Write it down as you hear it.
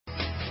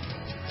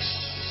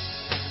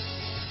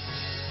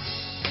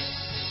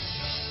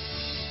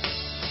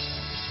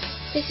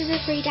This is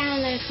a free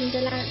download from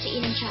Delancey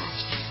Elim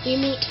Church. We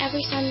meet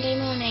every Sunday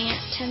morning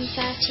at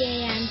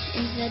 10:30am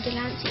in the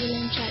Delancey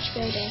Elim Church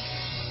building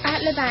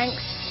at Le Banks,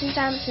 St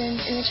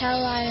Anthony's in the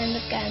Channel Island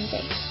of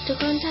Guernsey. To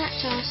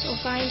contact us or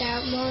find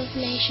out more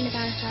information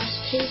about us,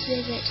 please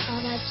visit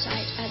our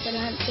website at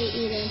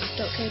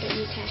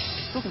delanceyelim.co.uk.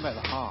 Talking about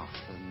the heart,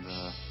 and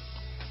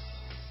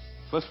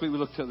first week we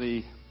looked at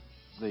the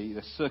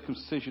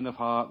circumcision of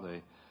heart,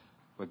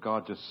 where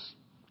God just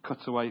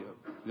cuts away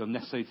the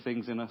unnecessary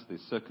things in us, the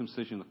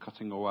circumcision, the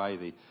cutting away,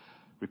 the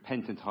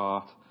repentant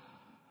heart.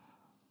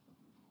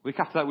 Week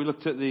after that we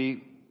looked at the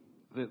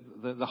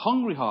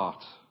hungry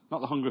heart,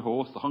 not the hungry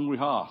horse, the hungry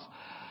heart.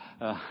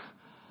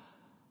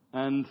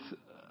 And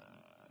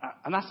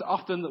that's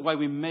often the way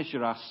we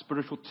measure our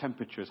spiritual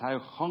temperatures, how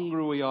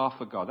hungry we are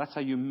for God. That's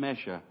how you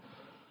measure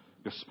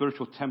your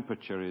spiritual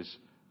temperature is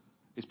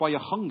by your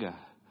hunger.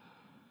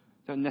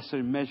 You don't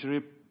necessarily measure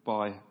it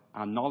by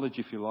our knowledge,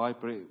 if you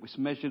like, but it's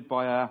measured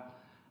by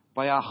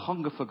our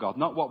hunger for God.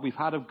 Not what we've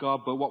had of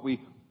God, but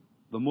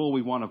the more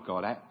we want of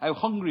God. How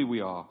hungry we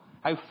are,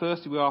 how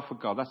thirsty we are for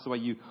God. That's the way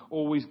you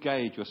always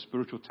gauge your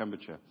spiritual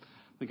temperature.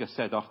 I think I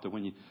said often,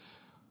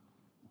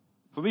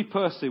 for me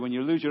personally, when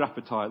you lose your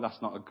appetite,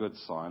 that's not a good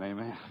sign,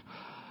 amen?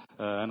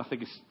 And I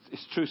think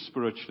it's true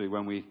spiritually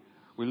when we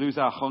lose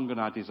our hunger and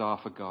our desire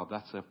for God.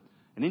 That's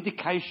an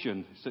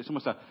indication. It's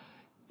almost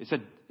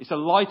it's a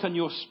light on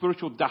your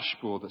spiritual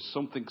dashboard that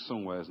something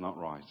somewhere is not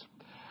right.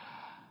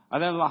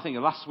 And then I think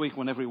last week,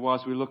 whenever it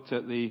was, we looked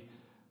at the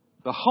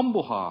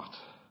humble heart.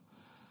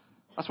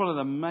 That's one of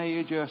the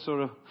major sort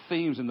of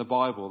themes in the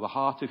Bible, the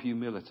heart of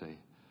humility.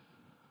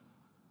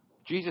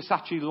 Jesus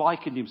actually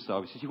likened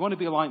himself. He says, "You want to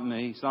be like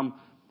me?" He said,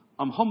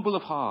 I'm humble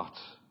of heart.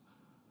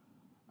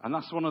 And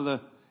that's one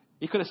of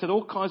he could have said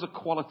all kinds of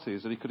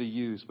qualities that he could have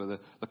used,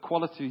 but the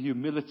quality of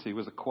humility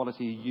was a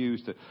quality he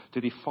used to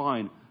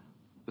define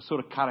the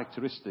sort of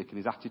characteristic in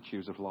his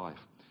attitudes of life.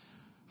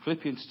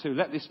 Philippians 2,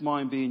 let this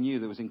mind be in you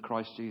that was in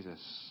Christ Jesus,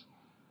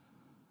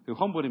 who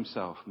humbled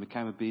himself and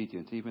became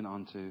obedient even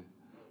unto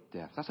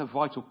death. That's a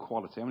vital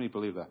quality. How many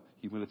believe that?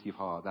 Humility of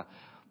heart, that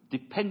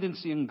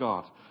dependency in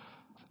God.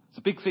 It's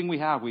a big thing we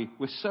have.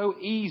 We're so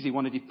easy,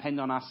 want to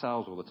depend on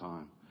ourselves all the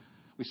time.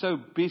 We're so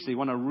busy,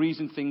 want to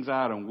reason things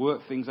out and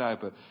work things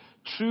out. But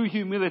true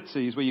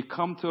humility is where you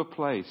come to a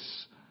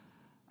place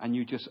and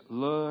you just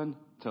learn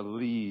to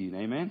lean.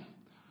 Amen?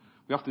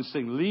 We often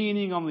sing,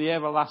 leaning on the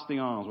everlasting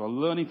arms. We're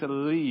learning to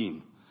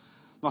lean.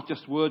 Not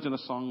just words in a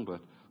song,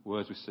 but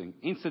words we sing.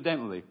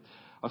 Incidentally,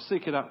 I was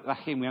thinking that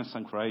hymn we haven't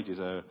sung for ages.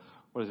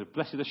 What is it?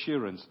 Blessed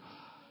Assurance.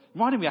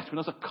 Reminded me actually when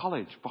I was at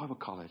college, Bible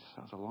college.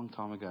 That was a long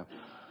time ago.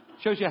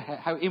 Shows you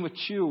how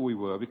immature we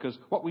were, because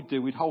what we'd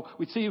do, we'd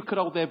see who could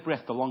hold their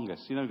breath the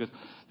longest. Because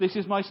this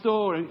is my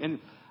story. And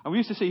we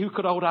used to see who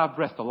could hold our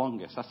breath the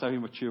longest. That's how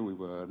immature we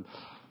were. And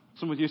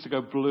someone used to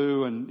go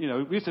blue, and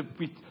we used to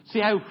see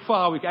how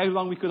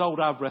long we could hold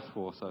our breath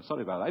for. So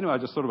sorry about that. Anyway, I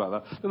just thought about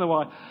that. Don't know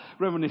why.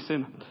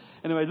 Reminiscing.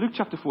 Anyway, Luke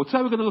chapter 4.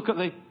 Today we're going to look at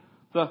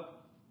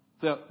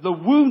the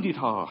wounded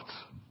heart,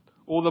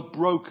 or the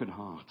broken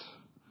heart.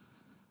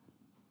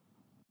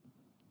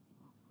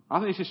 I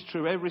think this is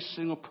true. Every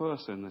single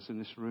person that's in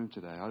this room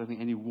today, I don't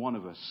think any one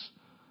of us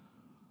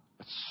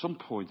at some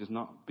point has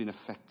not been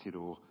affected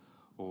or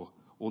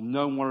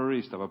known what it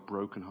is to have a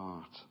broken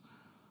heart.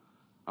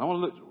 I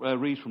want to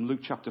read from Luke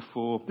chapter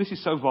 4. This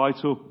is so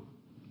vital.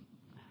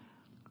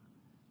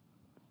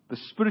 The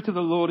Spirit of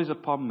the Lord is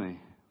upon me,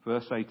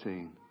 verse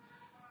 18,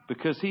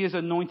 because he has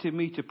anointed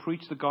me to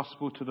preach the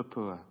gospel to the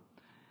poor.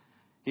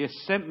 He has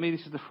sent me,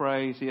 this is the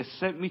phrase, he has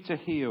sent me to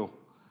heal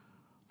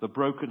the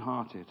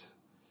brokenhearted,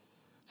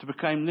 to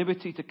proclaim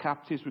liberty to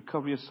captives,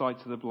 recovery of sight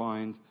to the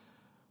blind,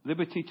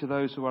 liberty to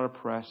those who are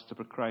oppressed, to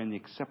proclaim the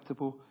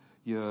acceptable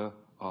year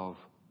of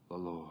the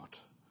Lord.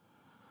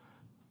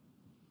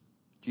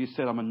 Jesus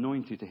said, I'm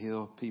anointed to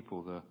heal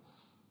people that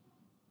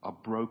are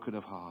broken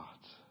of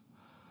heart.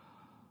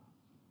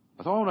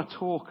 But I want to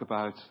talk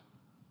about,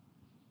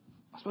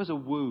 I suppose, a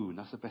wound.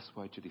 That's the best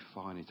way to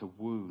define it, a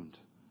wound.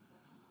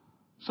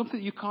 Something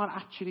that you can't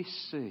actually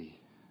see.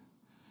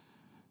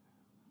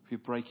 If you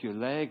break your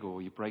leg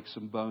or you break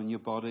some bone in your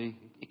body,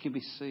 it can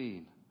be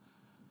seen.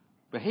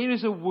 But here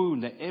is a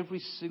wound that every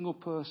single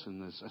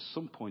person has, at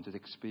some point, has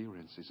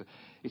experienced.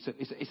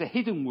 It's a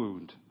hidden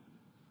wound.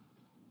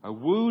 A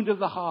wound of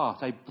the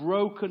heart, a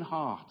broken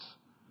heart.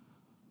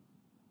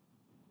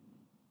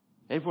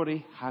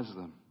 Everybody has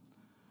them.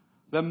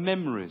 The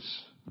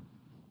memories,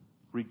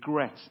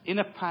 regrets,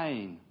 inner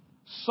pain,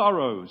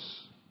 sorrows,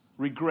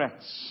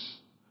 regrets.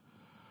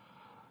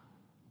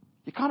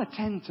 You kind of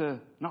tend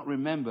to not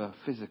remember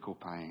physical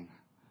pain,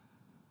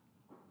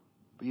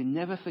 but you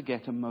never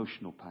forget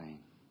emotional pain.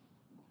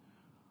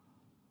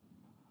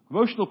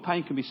 Emotional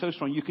pain can be so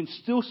strong, you can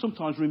still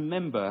sometimes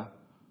remember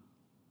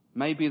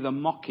maybe the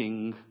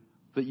mocking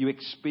that you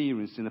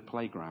experienced in a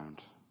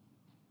playground.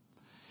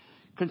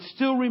 You can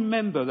still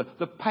remember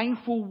the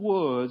painful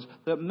words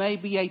that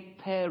maybe a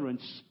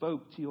parent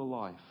spoke to your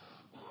life.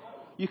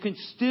 You can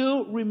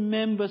still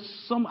remember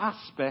some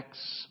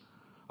aspects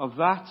of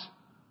that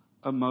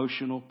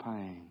emotional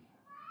pain.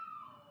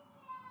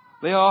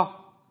 They are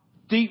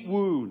deep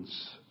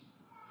wounds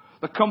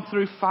that come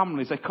through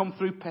families, they come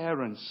through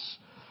parents,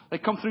 they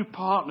come through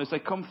partners, they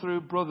come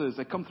through brothers,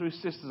 they come through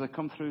sisters, they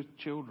come through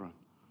children.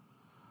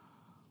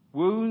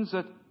 Wounds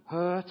that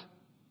hurt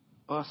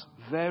us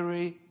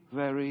very,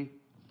 very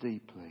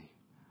deeply.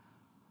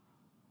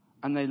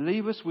 And they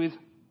leave us with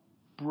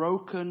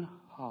broken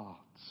hearts.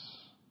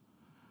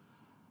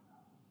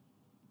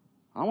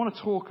 I want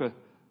to talk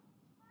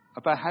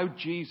about how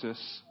Jesus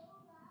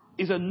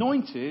is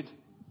anointed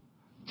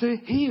to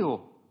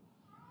heal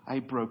a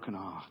broken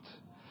heart.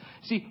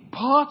 See,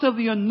 part of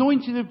the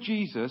anointing of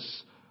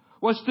Jesus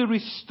was to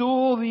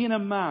restore the inner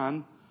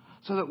man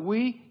so that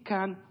we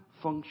can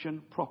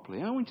function properly.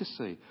 And I want you to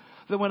see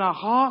that when our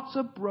hearts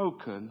are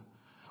broken,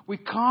 we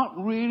can't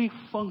really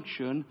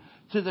function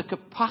to the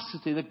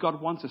capacity that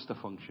God wants us to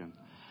function.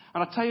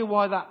 And I'll tell you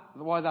why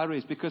that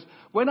is. Because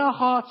when our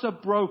hearts are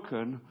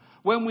broken,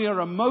 when we are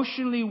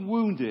emotionally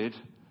wounded,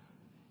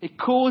 it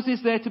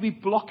causes there to be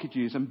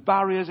blockages and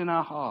barriers in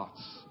our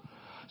hearts.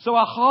 So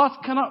our hearts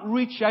cannot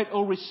reach out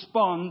or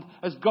respond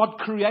as God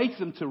created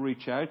them to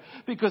reach out,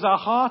 because our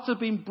hearts have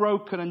been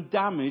broken and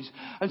damaged.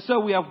 And so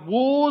we have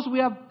walls, we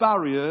have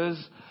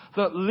barriers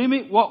that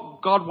limit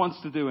what God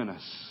wants to do in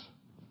us.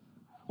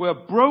 We're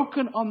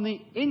broken on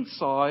the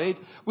inside,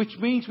 which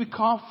means we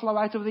can't flow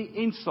out of the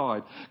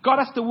inside. God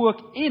has to work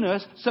in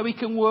us so He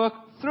can work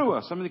through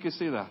us. I mean, you can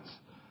see that.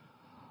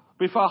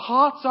 But if our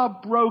hearts are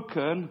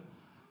broken,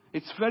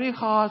 it's very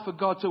hard for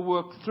God to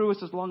work through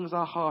us as long as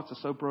our hearts are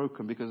so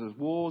broken, because there's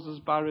walls, there's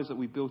barriers that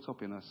we built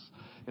up in us,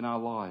 in our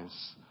lives.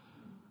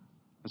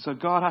 And so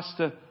God has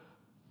to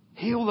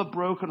heal the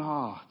broken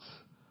heart,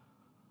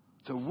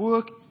 to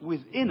work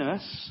within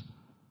us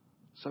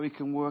so He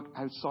can work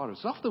outside of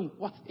us. Often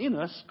what's in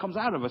us comes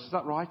out of us, is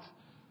that right?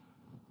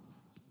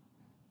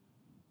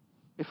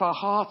 If our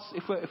hearts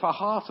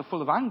are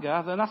full of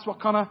anger, then that's what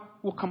kind of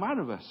will come out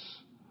of us.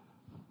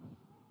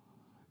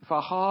 If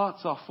our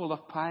hearts are full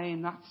of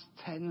pain, that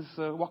tends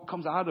what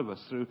comes out of us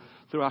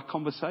through our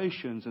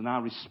conversations and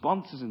our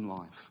responses in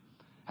life.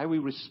 How we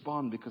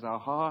respond, because our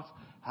hearts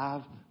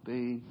have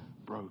been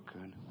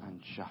broken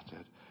and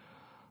shattered.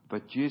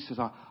 But Jesus says,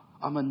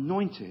 I'm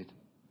anointed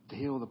to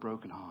heal the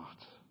broken heart.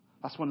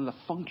 That's one of the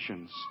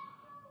functions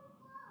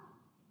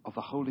of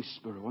the Holy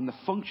Spirit. One of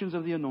the functions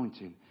of the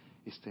anointing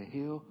is to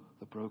heal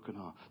the broken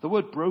heart. The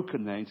word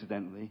broken there,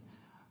 incidentally,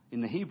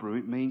 in the Hebrew,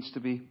 it means to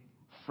be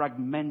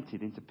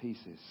fragmented into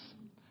pieces.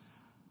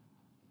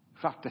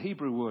 In fact, the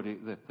Hebrew word,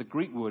 the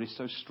Greek word is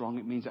so strong,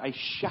 it means a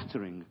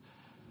shattering.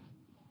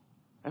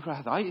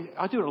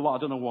 I do it a lot,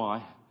 I don't know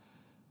why.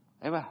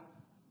 Ever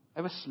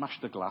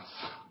smashed a glass?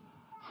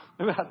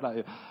 Ever had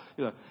that?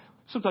 You know,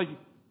 sometimes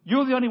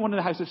you're the only one in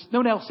the house. No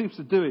one else seems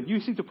to do it. You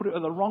seem to put it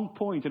at the wrong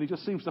point, and it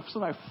just seems to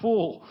somehow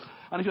fall,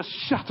 and it just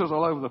shatters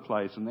all over the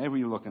place. And everywhere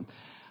you look,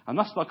 and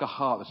that's like a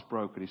heart that's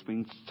broken. It's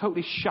been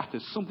totally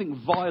shattered.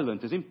 Something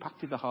violent has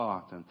impacted the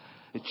heart, and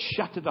it's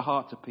shattered the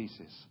heart to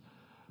pieces.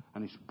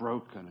 And it's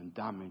broken and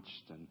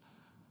damaged and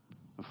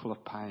full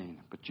of pain.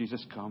 But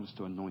Jesus comes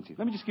to anoint it.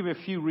 Let me just give you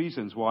a few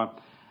reasons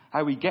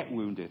how we get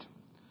wounded.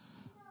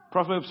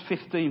 Proverbs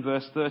 15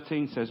 verse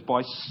 13 says,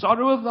 by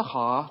sorrow of the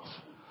heart,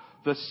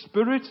 the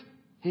spirit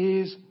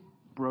is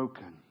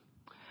broken.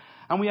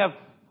 And we have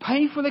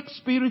painful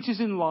experiences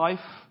in life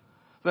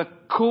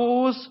that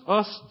cause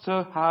us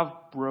to have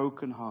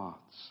broken hearts.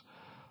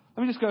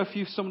 Let me just go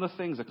through some of the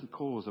things that can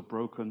cause a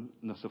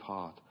brokenness of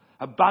heart.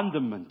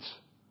 Abandonment.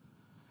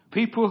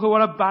 People who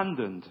are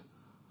abandoned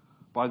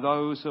by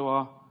those who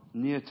are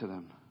near to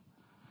them.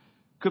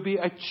 Could be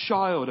a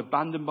child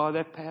abandoned by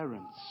their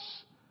parents.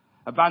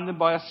 Abandoned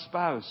by a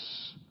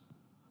spouse.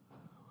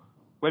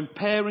 When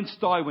parents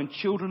die, when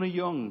children are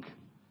young,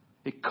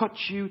 it cuts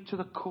you to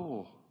the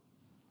core.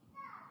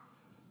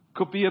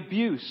 Could be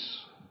abuse.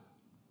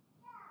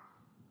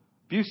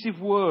 Abusive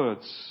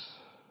words.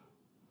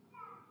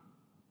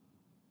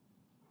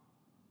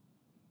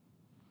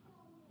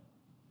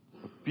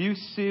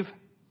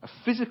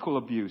 Physical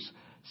abuse,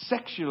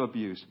 sexual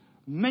abuse,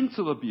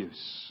 mental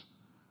abuse.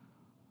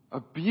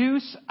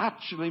 Abuse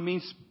actually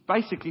means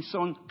basically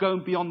someone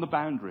going beyond the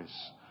boundaries.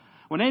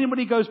 When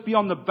anybody goes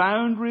beyond the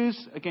boundaries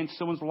against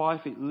someone's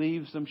life, it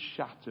leaves them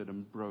shattered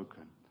and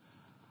broken.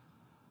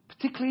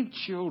 Particularly in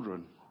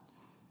children.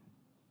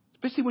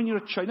 Especially when you're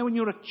a child. You know, when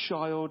you're a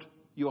child,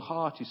 your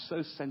heart is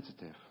so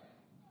sensitive.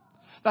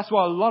 That's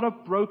why a lot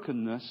of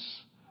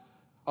brokenness,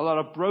 a lot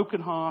of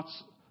broken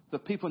hearts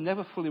that people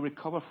never fully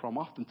recover from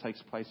often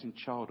takes place in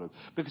childhood.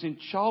 Because in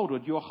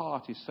childhood, your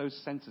heart is so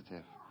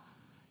sensitive.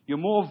 You're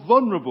more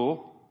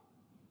vulnerable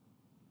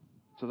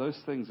to those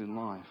things in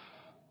life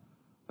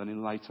than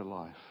in later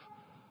life.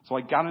 So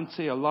I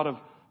guarantee a lot of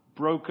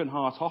broken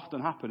hearts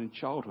often happen in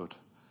childhood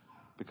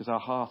because our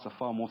hearts are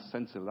far more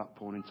sensitive at that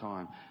point in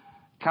time.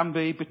 Can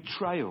be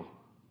betrayal.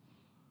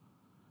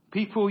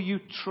 People you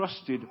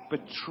trusted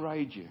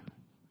betrayed you.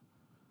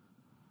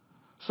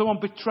 Someone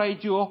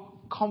betrayed your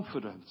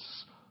confidence.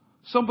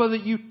 Somebody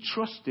that you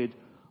trusted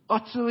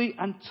utterly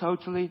and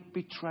totally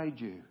betrayed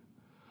you.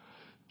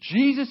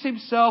 Jesus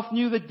himself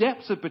knew the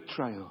depths of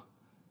betrayal.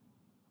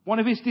 One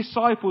of his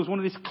disciples, one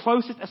of his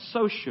closest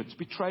associates,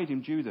 betrayed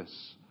him, Judas.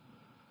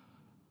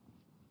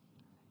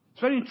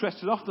 It's very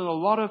interesting. Often a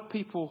lot of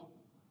people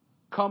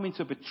come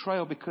into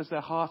betrayal because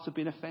their hearts have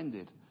been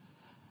offended.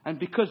 And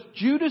because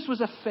Judas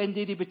was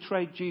offended, he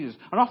betrayed Jesus.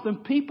 And often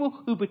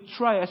people who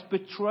betray us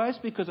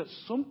because at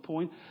some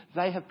point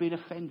they have been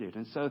offended.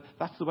 And so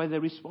that's the way they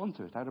respond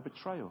to it, out of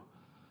betrayal.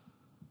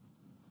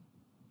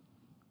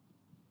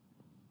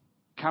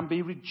 Can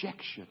be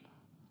rejection.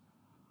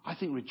 I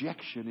think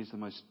rejection is the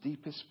most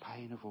deepest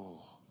pain of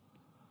all.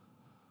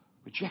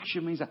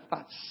 Rejection means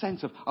that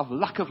sense of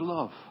lack of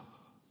love.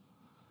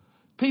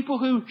 People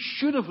who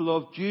should have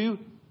loved you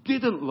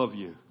didn't love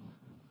you.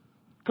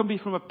 Can be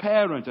from a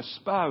parent, a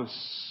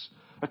spouse,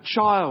 a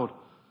child.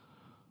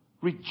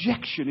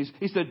 Rejection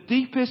is the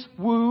deepest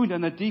wound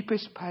and the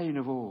deepest pain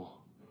of all.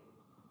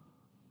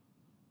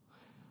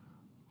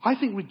 I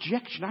think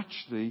rejection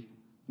actually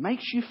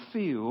makes you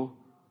feel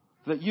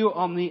that you're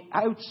on the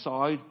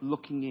outside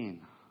looking in.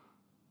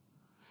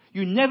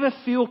 You never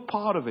feel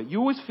part of it. You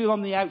always feel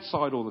on the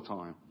outside all the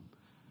time.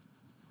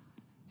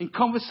 In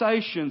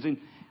conversations,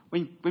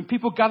 when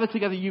people gather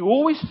together, you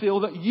always feel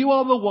that you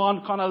are the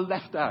one kind of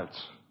left out.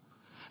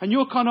 And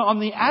you're kind of on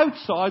the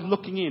outside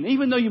looking in.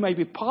 Even though you may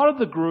be part of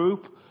the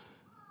group,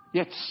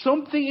 yet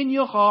something in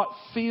your heart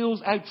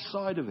feels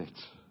outside of it.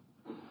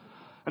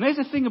 And there's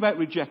the thing about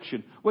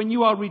rejection. When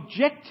you are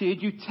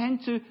rejected, you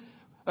tend to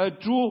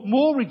draw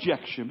more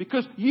rejection.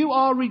 Because you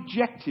are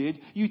rejected,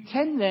 you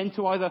tend then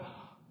to either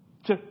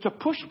to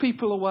push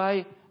people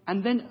away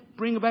and then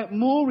bring about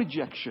more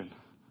rejection.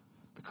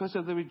 Because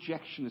of the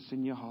rejection that's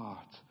in your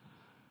heart.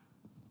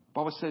 The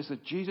Bible says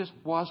that Jesus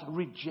was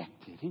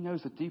rejected. He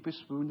knows the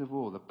deepest wound of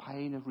all, the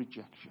pain of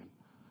rejection.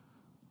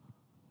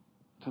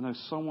 To know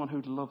someone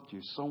who'd loved you,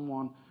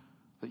 someone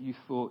that you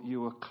thought you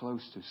were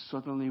close to,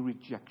 suddenly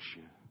rejects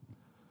you.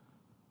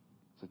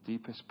 It's the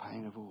deepest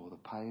pain of all,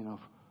 the pain of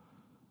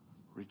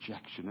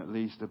rejection. It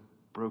leads to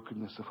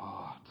brokenness of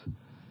heart,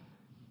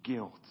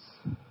 guilt.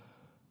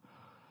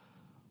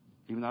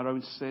 Even our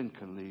own sin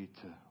can lead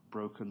to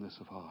brokenness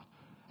of heart.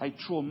 A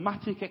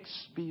traumatic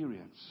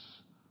experience.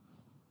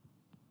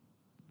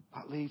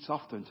 That leads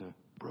often to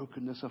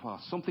brokenness of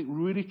heart. Something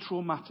really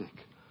traumatic.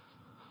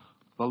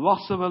 The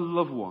loss of a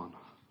loved one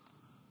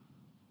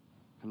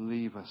can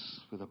leave us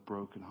with a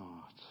broken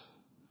heart.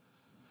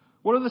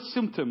 What are the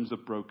symptoms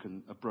of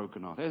broken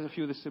heart? Here's a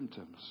few of the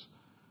symptoms.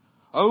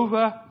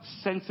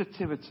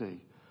 Oversensitivity.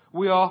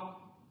 We are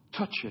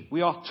touchy.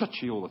 We are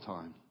touchy all the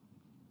time.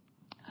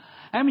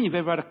 How many of you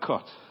have ever had a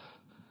cut?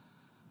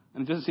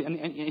 And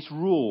it's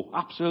raw,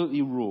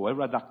 absolutely raw.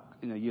 Ever had that,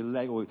 your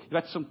leg, or you've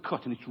had some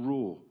cut and it's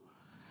raw.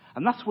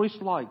 And that's what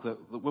it's like that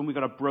when we've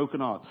got a broken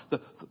heart.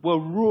 That we're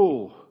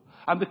raw.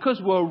 And because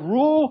we're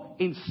raw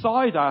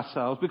inside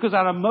ourselves, because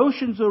our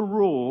emotions are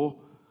raw,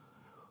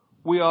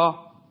 we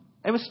are...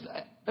 Ever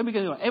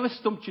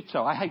stumped your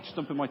toe? I hate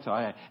stumping my toe.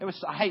 I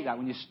hate that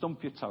when you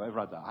stump your toe. Ever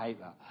had that? I hate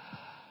that.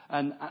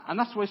 And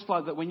that's what it's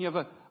like, that when you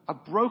have a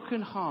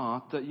broken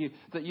heart, that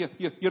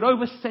you're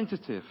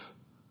oversensitive.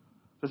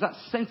 There's that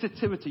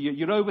sensitivity.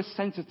 You're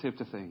oversensitive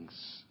to things.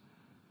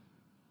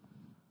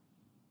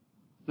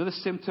 Another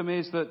symptom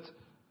is that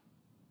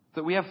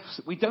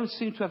we don't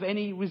seem to have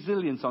any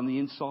resilience on the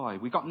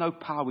inside. We've got no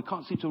power. We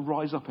can't seem to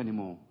rise up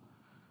anymore.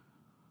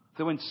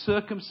 So when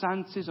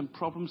circumstances and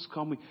problems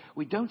come,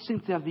 we don't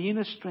seem to have the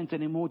inner strength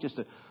anymore just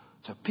to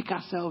pick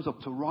ourselves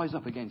up, to rise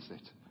up against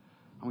it.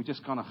 And we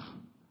just kind of,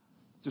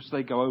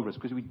 they go over us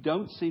because we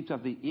don't seem to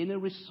have the inner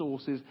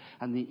resources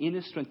and the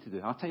inner strength to do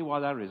it. I'll tell you why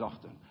that is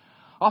often.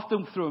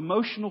 Often through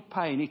emotional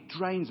pain, it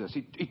drains us.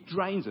 It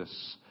drains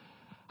us.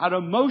 Our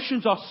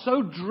emotions are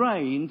so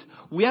drained,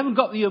 we haven't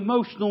got the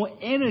emotional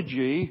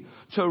energy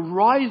to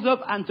rise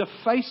up and to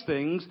face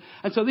things.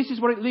 And so this is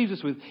what it leaves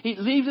us with. It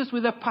leaves us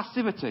with a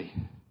passivity.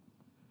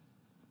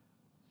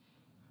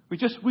 We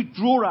just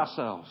withdraw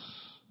ourselves.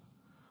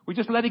 We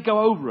just let it go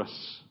over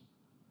us.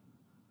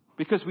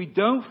 Because we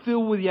don't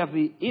feel we have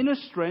the inner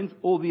strength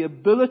or the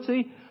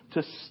ability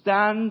to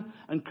stand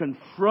and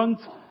confront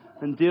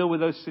and deal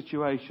with those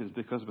situations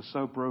because we're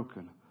so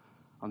broken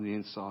on the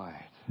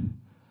inside.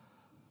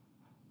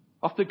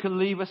 Often can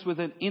leave us with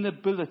an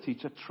inability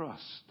to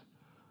trust.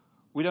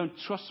 We don't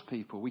trust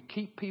people. We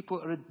keep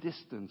people at a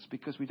distance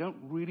because we don't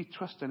really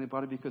trust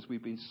anybody because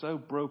we've been so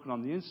broken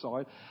on the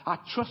inside. Our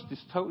trust is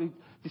totally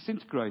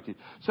disintegrated.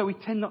 So we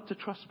tend not to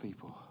trust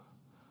people.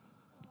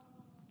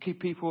 Keep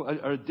people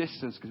at a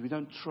distance because we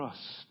don't trust.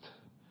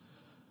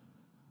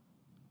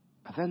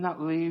 And then that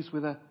leaves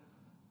with a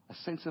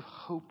sense of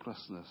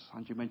hopelessness.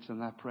 Andrew mentioned in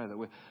that prayer that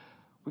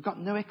we've got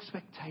no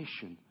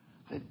expectation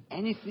that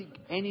anything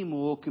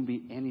anymore can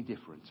be any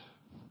different.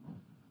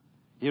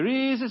 Here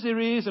is as here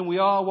is, and we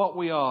are what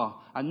we are.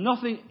 And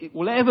nothing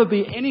will ever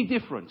be any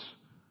different.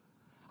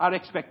 Our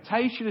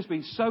expectation has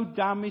been so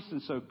damaged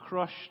and so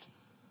crushed,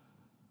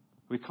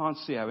 we can't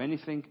see how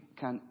anything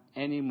can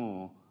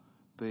anymore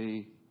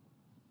be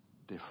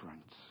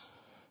different.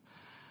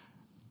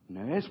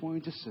 Now, here's what we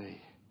need to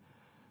see.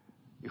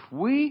 If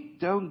we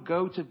don't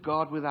go to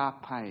God with our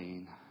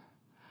pain,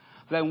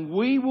 then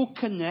we will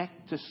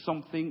connect to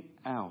something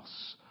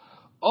else.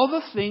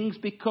 Other things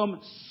become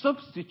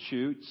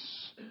substitutes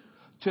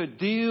to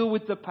deal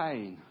with the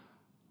pain.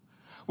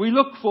 We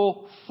look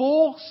for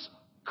false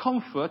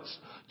comforts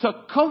to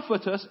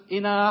comfort us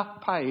in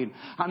our pain.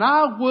 And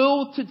our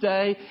world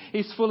today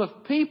is full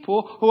of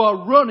people who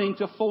are running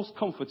to false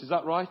comfort. Is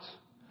that right?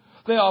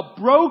 They are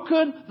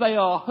broken, they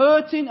are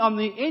hurting on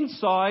the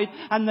inside,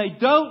 and they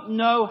don't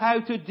know how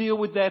to deal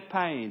with their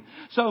pain.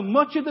 So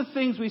much of the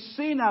things we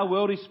see in our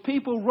world is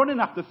people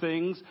running after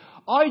things,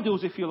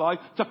 idols if you like,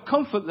 to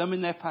comfort them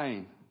in their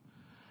pain.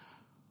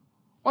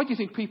 Why do you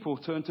think people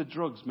turn to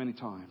drugs many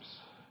times?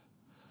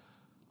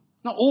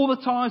 Not all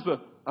the times,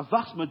 but a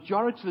vast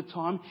majority of the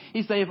time,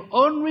 is they have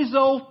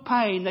unresolved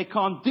pain they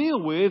can't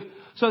deal with,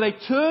 so they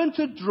turn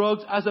to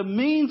drugs as a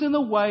means and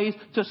a way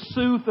to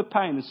soothe the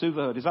pain and soothe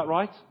the hurt. Is that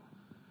right?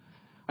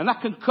 And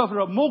that can cover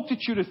a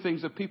multitude of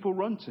things that people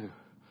run to.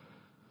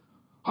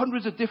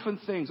 Hundreds of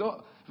different things,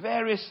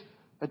 various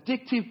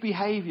addictive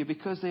behaviour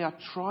because they are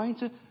trying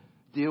to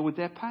deal with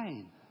their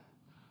pain.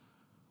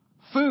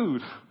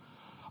 Food.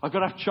 I've got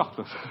to have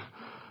chocolate.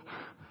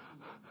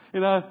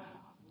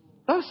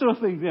 Those sort of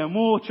things,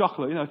 more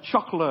chocolate,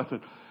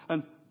 chocolate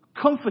and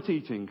comfort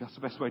eating. That's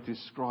the best way to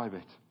describe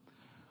it.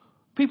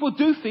 People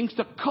do things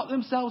to cut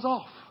themselves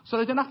off so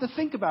they don't have to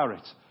think about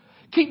it.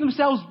 Keep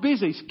themselves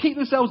busy, keep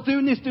themselves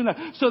doing this, doing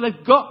that. So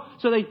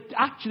they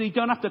actually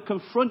don't have to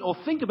confront or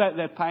think about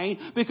their pain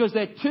because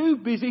they're too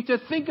busy to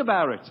think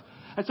about it.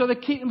 And so they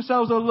keep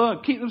themselves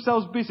alert, keep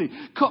themselves busy,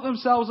 cut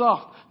themselves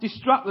off,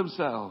 distract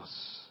themselves.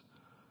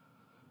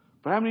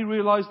 But how many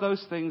realise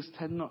those things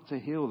tend not to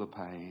heal the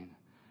pain?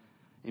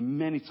 In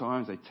many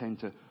times they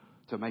tend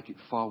to make it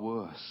far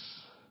worse.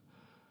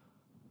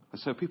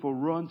 And so people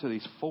run to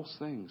these false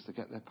things to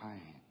get their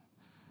pain.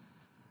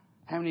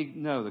 How many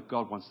know that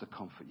God wants to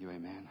comfort you?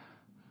 Amen.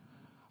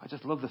 I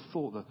just love the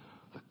thought that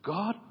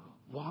God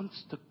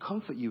wants to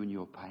comfort you in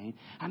your pain.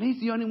 And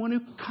He's the only one who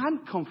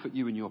can comfort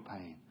you in your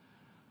pain.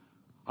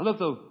 I love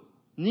the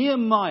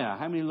Nehemiah.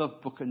 How many love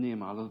the book of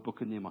Nehemiah? I love the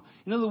book of Nehemiah.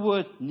 You know the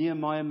word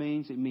Nehemiah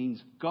means? It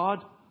means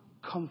God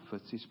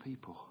comforts His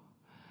people.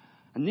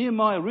 And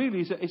Nehemiah really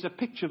is a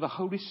picture of the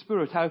Holy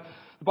Spirit. How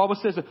the Bible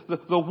says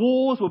that the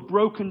walls were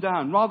broken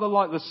down. Rather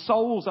like our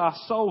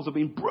souls have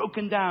been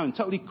broken down,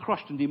 totally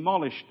crushed and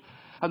demolished.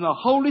 And the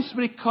Holy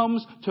Spirit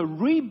comes to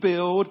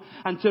rebuild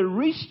and to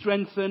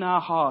re-strengthen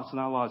our hearts and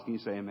our lives. Can you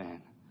say amen?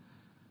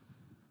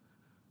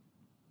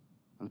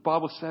 And the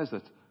Bible says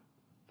that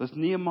as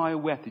Nehemiah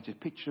wept, it's a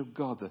picture of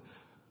God.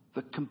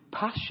 That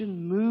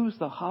compassion moves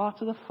the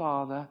heart of the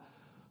Father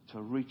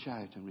to reach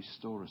out and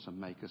restore us and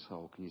make us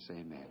whole. Can you say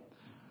amen?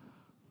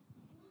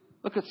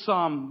 Look at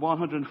Psalm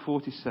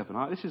 147.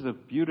 Right, this is a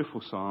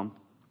beautiful psalm.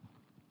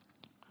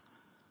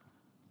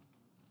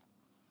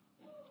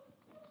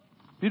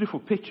 Beautiful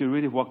picture,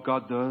 really, of what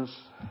God does.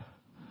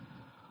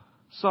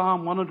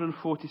 Psalm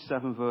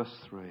 147, verse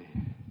 3.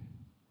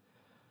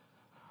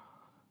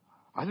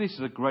 I think this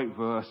is a great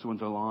verse to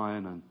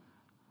underline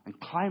and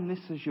claim this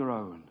as your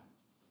own.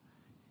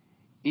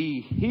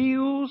 He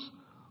heals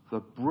the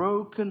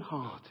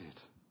brokenhearted,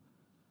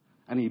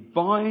 and He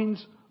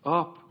binds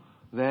up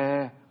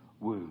their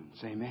wounds.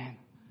 Amen.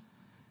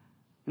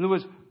 In other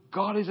words,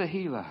 God is a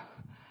healer.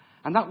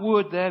 And that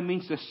word there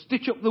means to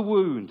stitch up the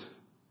wound.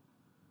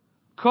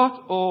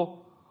 Cut or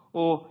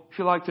if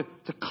you like, to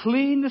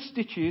clean the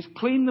stitches,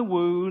 clean the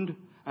wound,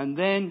 and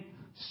then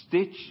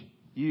stitch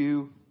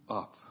you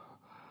up.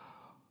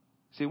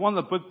 See, one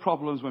of the big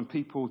problems when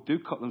people do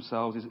cut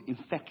themselves is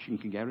infection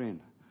can get in.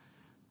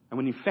 And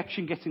when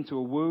infection gets into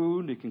a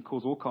wound, it can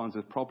cause all kinds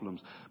of problems.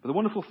 But the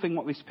wonderful thing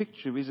what this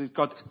picture is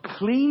God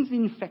cleans the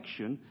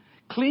infection,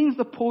 cleans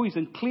the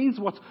poison, cleans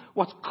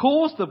what's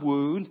caused the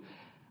wound,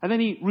 and then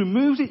He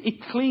removes it,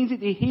 He cleans it,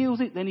 He heals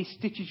it, then He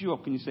stitches you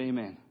up. Can you say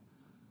amen?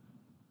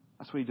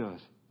 That's what He does.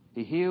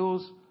 He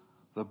heals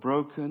the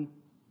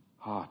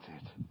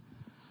broken-hearted.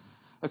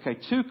 Okay,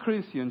 2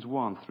 Corinthians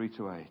 1,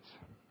 3-8.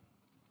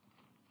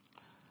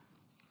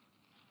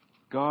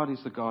 God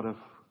is the God of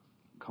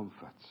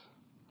comfort.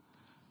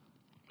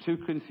 2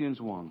 Corinthians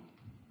 1.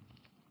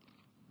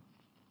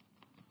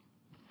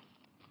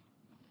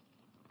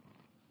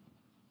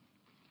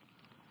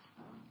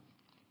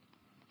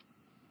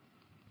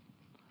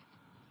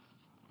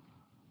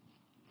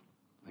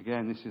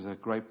 Again, this is a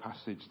great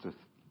passage to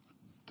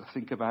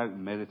think about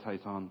and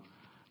meditate on.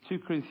 2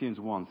 Corinthians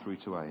 1,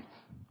 3-8.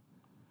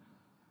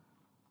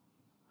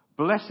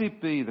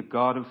 Blessed be the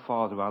God and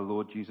Father of our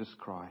Lord Jesus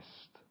Christ,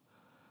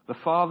 the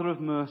Father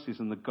of mercies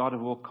and the God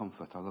of all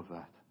comfort. I love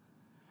that.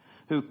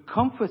 Who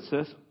comforts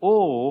us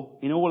all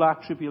in all our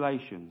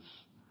tribulations,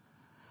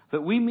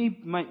 that we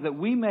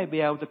may be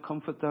able to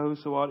comfort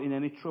those who are in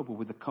any trouble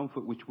with the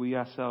comfort which we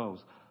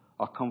ourselves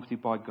are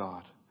comforted by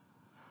God.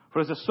 For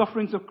as the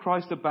sufferings of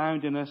Christ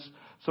abound in us,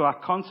 so our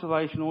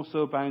consolation also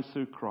abounds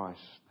through Christ.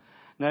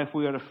 Now if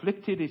we are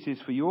afflicted, it is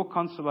for your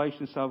consolation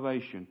and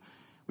salvation,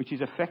 which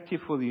is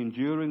effective for the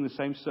enduring the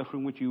same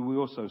suffering which we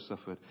also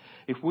suffered.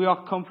 If we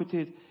are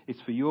comforted, it's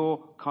for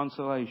your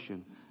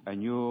consolation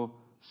and your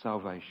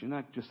salvation. Isn't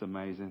that just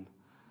amazing?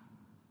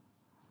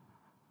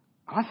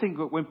 I think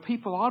that when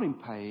people are in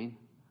pain,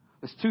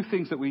 there's two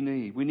things that we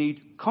need. We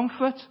need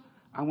comfort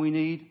and we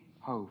need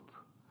hope.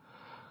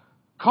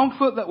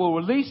 Comfort that will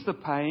release the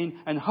pain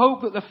and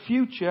hope that the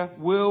future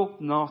will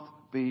not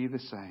be the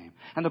same.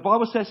 And the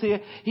Bible says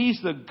here,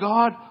 He's the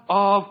God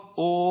of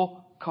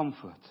all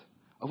comfort.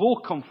 Of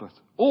all comfort.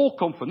 All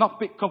comfort. Not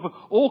big comfort.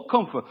 All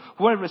comfort.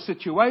 Whatever a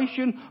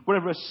situation,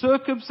 whatever a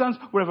circumstance,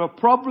 whatever a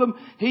problem,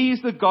 He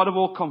is the God of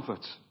all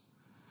comfort.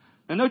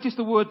 Now notice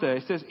the word there.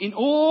 It says, in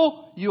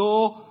all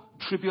your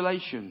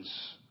tribulations.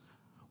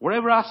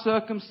 Whatever our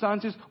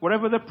circumstances,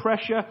 whatever the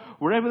pressure,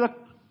 whatever the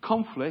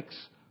conflicts,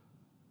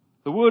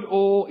 the word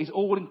all is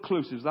all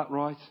inclusive, is that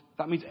right?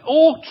 That means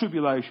all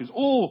tribulations,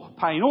 all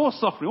pain, all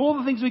suffering, all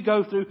the things we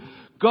go through,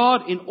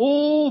 God in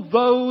all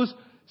those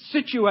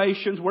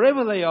situations,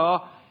 wherever they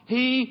are,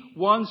 He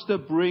wants to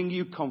bring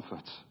you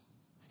comfort.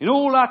 In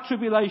all our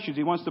tribulations,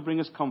 He wants to bring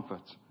us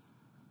comfort.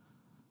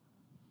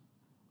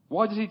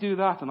 Why does He do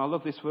that? And I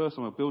love this verse,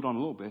 I'm going to build on a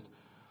little bit.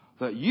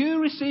 That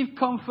you receive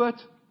comfort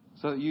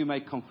so that you may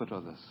comfort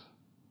others.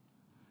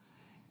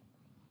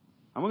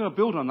 And we're going to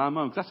build on that in a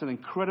moment, because that's an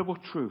incredible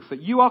truth.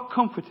 That you are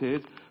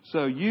comforted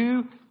so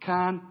you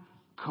can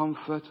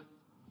comfort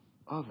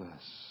others.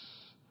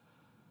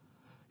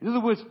 In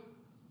other words,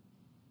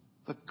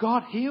 that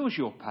God heals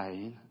your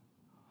pain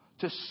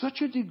to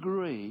such a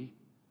degree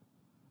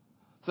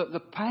that the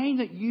pain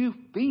that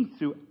you've been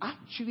through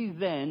actually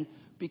then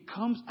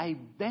becomes a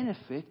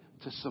benefit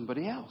to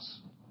somebody else.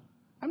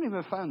 How many of you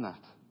have ever found that?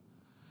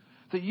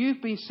 That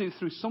you've been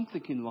through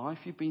something in life,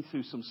 you've been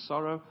through some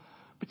sorrow,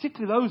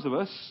 particularly those of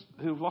us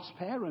who've lost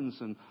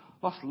parents and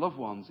lost loved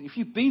ones. If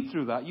you've been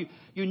through that, you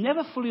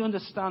never fully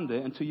understand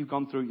it until you've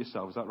gone through it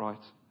yourself. Is that right?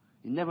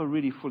 You never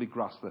really fully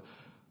grasp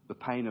the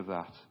pain of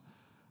that.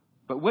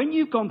 But when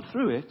you've gone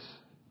through it,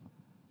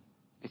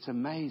 it's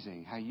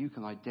amazing how you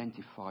can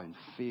identify and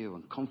feel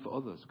and comfort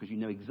others because you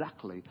know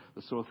exactly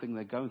the sort of thing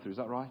they're going through. Is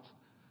that right?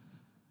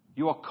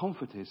 You are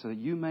comforted so that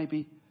you may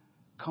be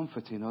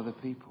comforting other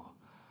people.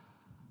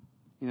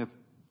 You know,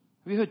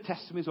 have you heard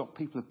testimonies of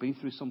people have been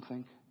through something?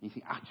 And you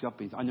think,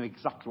 actually, I know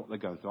exactly what they're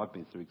going through. I've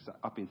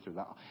been through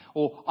that.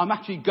 Or I'm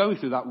actually going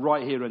through that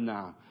right here and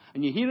now.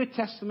 And you hear a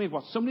testimony of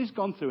what somebody's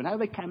gone through and how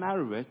they came out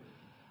of it.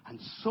 And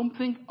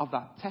something of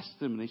that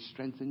testimony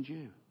strengthened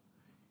you.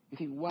 You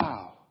think,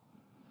 wow,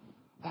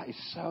 that is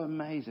so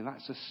amazing.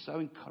 That's just so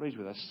encouraged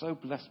me. That's so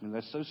blessed me.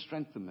 That's so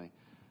strengthened me.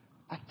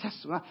 That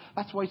testimony,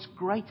 that's why it's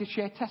great to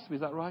share testimony.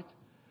 Is that right?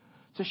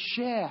 To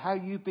share how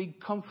you've been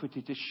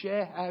comforted, to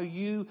share how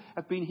you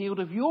have been healed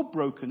of your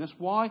brokenness.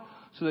 Why?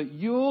 So that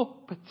your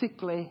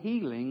particular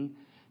healing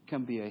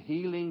can be a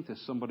healing to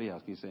somebody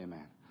else. Can you say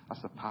amen?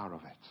 That's the power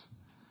of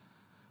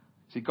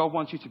it. See, God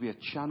wants you to be a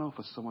channel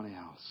for someone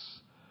else.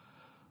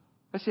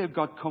 Let's see how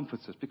God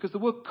comforts us. Because the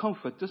word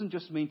comfort doesn't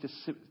just mean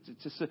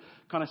to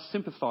kind of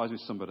sympathize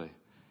with somebody.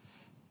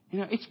 You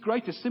know, it's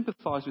great to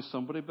sympathize with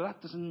somebody, but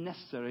that doesn't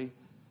necessarily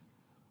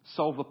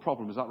solve the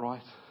problem. Is that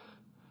right?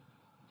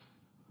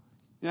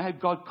 You know how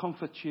God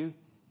comforts you?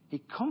 He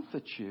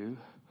comforts you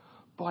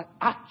by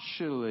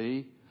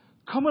actually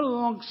coming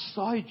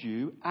alongside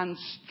you and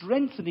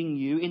strengthening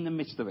you in the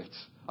midst of it.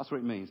 That's what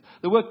it means.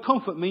 The word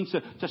comfort means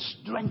to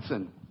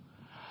strengthen.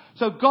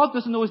 So God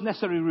doesn't always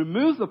necessarily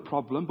remove the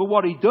problem, but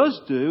what He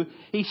does do,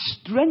 He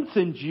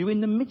strengthens you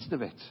in the midst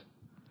of it.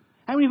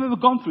 How many of you have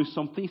ever gone through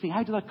something? You think,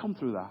 how did I come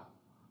through that?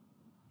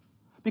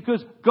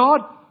 Because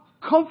God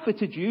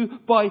comforted you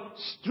by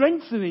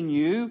strengthening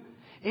you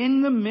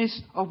in the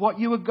midst of what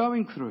you were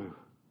going through.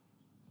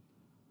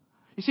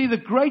 You see, the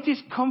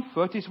greatest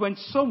comfort is when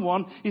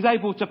someone is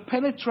able to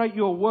penetrate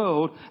your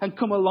world and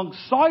come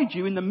alongside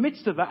you in the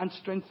midst of that and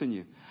strengthen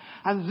you.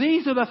 And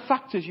these are the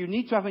factors you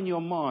need to have in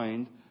your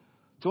mind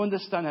to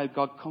understand how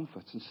God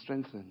comforts and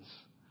strengthens.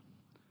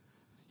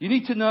 You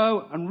need to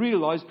know and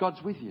realize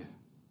God's with you.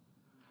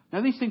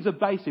 Now, these things are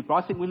basic, but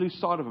I think we lose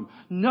sight of them.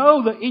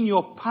 Know that in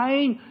your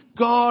pain,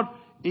 God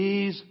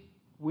is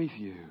with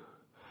you.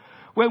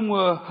 When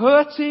we're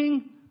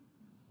hurting,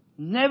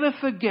 never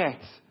forget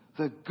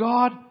that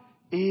God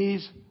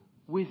is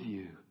with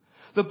you.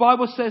 The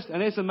Bible says,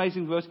 and here's an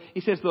amazing verse,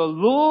 it says, the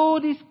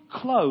Lord is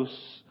close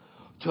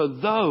to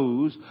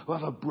those who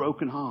have a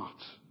broken heart.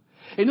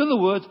 In other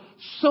words,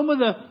 some of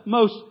the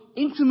most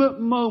intimate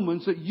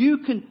moments that you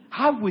can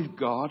have with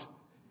God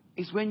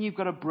is when you've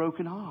got a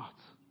broken heart.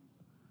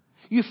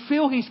 You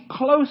feel His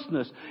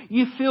closeness.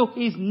 You feel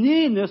His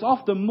nearness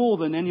often more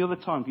than any other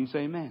time. Can you say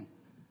amen?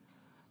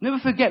 Never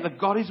forget that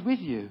God is with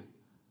you.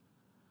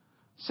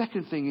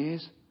 Second thing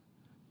is,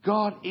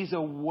 God is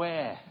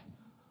aware.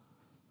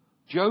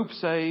 Job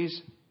says,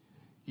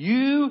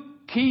 you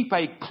keep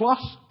a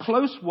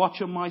close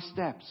watch on my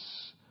steps.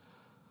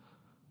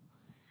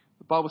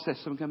 The Bible says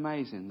something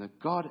amazing, that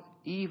God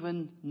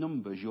even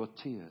numbers your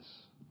tears.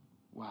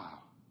 Wow.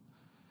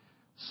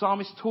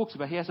 Psalmist talks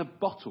about he has a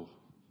bottle.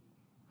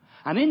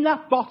 And in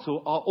that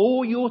bottle are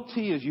all your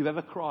tears you've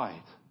ever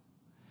cried.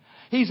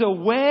 He's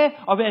aware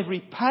of every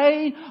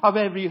pain, of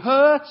every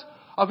hurt,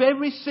 of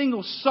every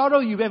single sorrow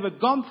you've ever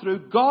gone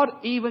through. God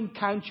even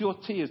counts your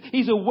tears.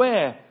 He's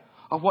aware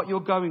of what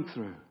you're going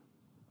through.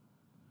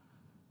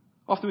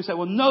 Often we say,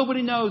 well,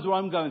 nobody knows what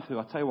I'm going through.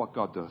 I'll tell you what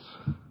God does.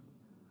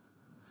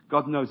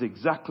 God knows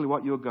exactly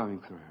what you're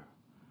going through.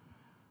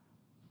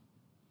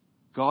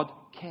 God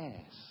cares.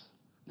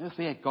 Never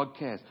forget, God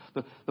cares.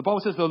 The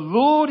Bible says, the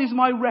Lord is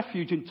my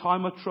refuge in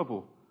time of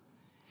trouble.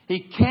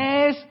 He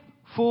cares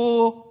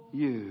for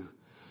you.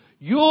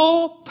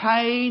 Your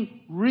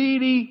pain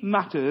really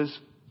matters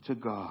to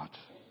God.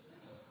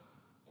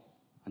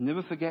 And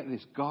never forget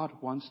this, God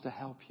wants to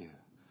help you.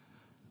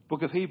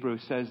 Book of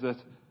Hebrews says that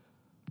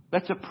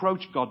let's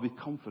approach God with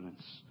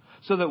confidence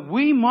so that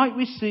we might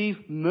receive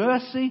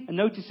mercy. And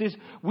notice this,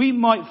 we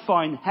might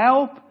find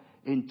help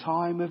in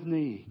time of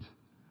need.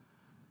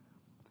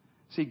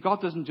 See,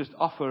 God doesn't just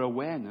offer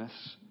awareness,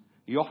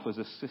 He offers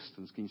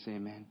assistance. Can you say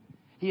amen?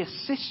 He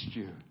assists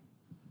you.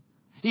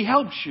 He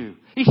helps you.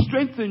 He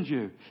strengthens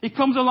you. He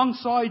comes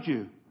alongside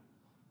you.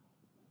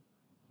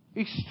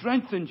 He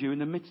strengthens you in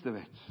the midst of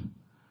it.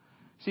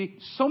 See,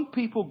 some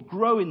people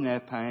grow in their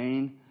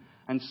pain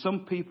and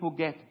some people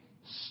get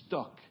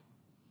stuck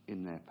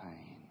in their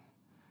pain.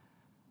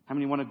 How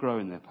many want to grow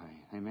in their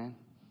pain? Amen?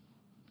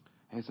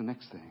 Here's the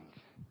next thing.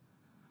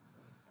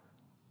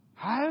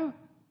 How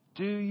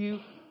do you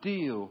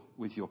deal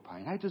with your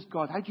pain? How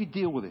do you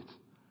deal with it?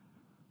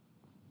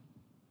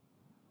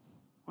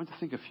 I want to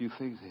think a few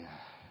things here.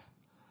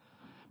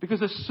 Because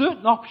there's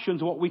certain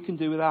options of what we can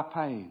do with our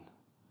pain.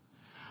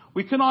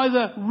 We can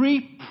either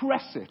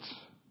repress it.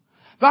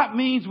 That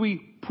means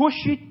we push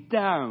it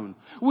down.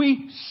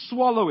 We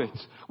swallow it.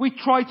 We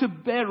try to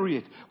bury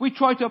it. We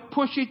try to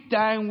push it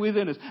down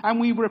within us. And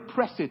we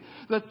repress it.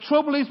 The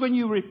trouble is when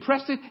you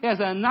repress it, it has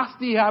a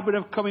nasty habit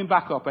of coming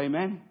back up.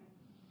 Amen?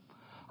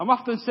 I'm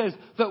often says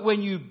that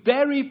when you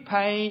bury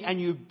pain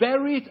and you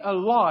bury it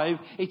alive,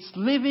 it's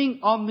living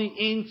on the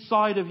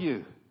inside of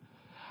you.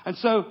 And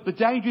so the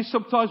danger is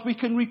sometimes we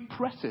can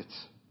repress it.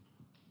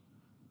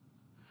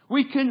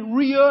 We can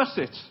rehearse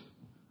it.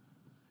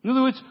 In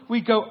other words,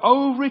 we go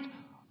over it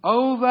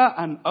over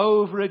and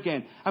over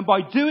again. And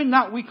by doing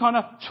that, we kind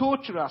of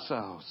torture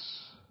ourselves.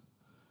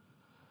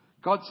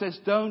 God says,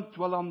 don't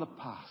dwell on the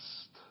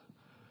past.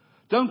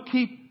 Don't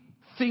keep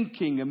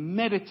thinking and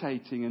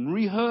meditating and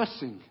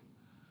rehearsing.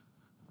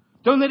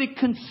 Don't let it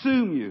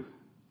consume you.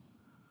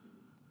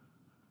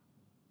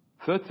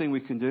 Third thing we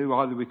can do,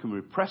 either we can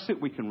repress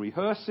it, we can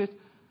rehearse it.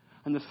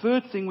 And the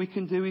third thing we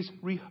can do is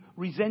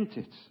resent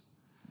it.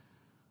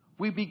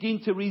 We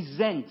begin to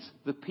resent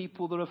the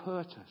people that have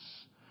hurt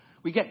us.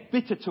 We get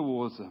bitter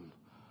towards them.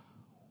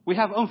 We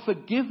have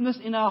unforgiveness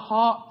in our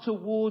heart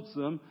towards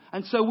them.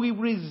 And so we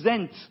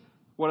resent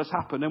what has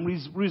happened and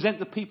we resent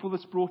the people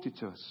that's brought it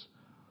to us.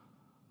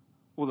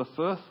 Well,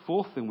 the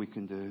fourth thing we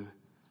can do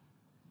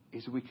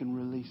is we can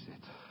release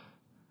it.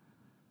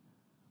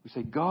 We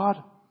say,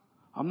 God,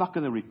 I'm not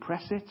going to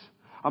repress it.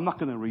 I'm not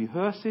going to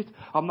rehearse it.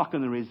 I'm not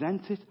going to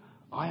resent it.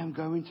 I am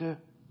going to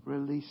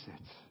release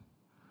it.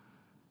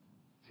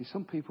 See,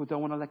 some people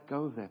don't want to let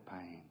go of their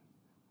pain.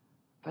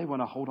 They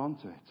want to hold on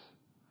to it.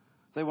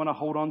 They want to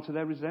hold on to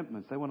their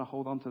resentments. They want to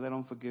hold on to their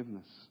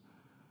unforgiveness.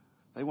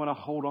 They want to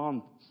hold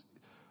on.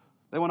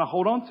 They want to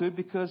hold on to it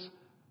because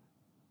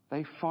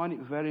they find it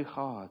very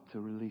hard to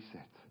release it.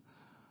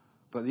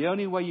 But the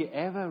only way you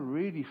ever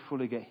really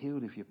fully get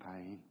healed of your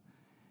pain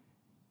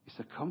is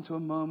to come to a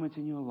moment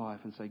in your life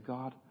and say,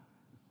 God,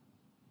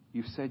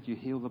 you said you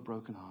heal the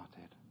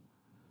brokenhearted.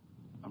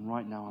 And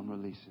right now I'm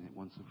releasing it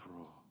once and for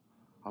all.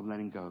 I'm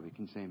letting go of it.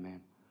 Can you say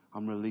amen?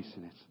 I'm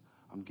releasing it.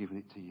 I'm giving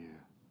it to you.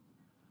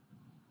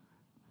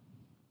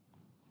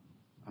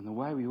 And the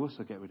way we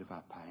also get rid of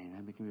our pain,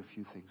 and we can do a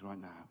few things right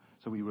now.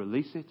 So we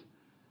release it.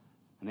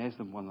 And there's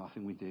the one other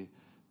thing we do.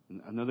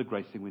 Another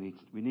great thing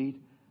we need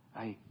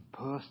a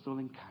personal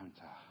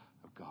encounter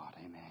of God.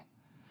 Amen.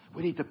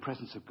 We need the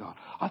presence of God.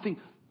 I think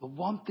the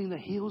one thing that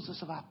heals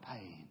us of our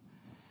pain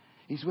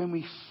is when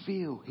we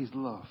feel His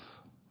love.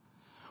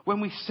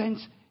 When we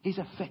sense His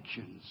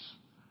affections.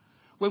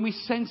 When we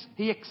sense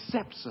He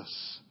accepts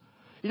us.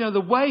 You know,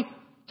 the way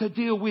to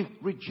deal with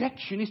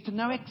rejection is to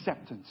know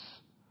acceptance.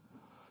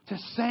 To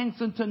sense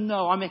and to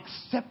know I'm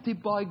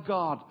accepted by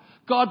God.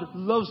 God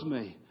loves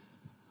me.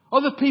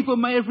 Other people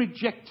may have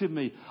rejected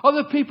me.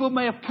 Other people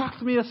may have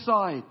cast me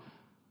aside.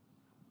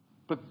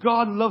 But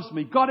God loves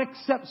me. God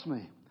accepts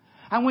me.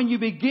 And when you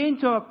begin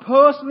to have a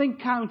personal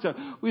encounter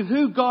with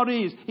who God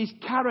is, His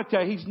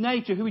character, His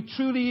nature, who He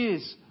truly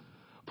is,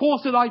 Paul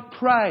said, I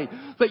pray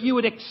that you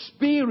would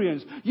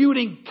experience, you would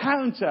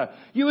encounter,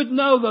 you would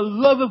know the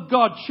love of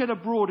God shed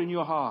abroad in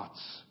your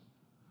hearts.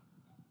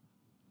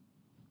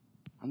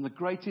 And the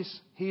greatest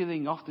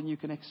healing often you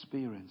can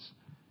experience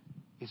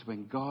is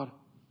when God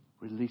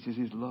releases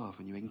His love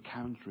and you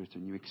encounter it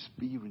and you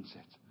experience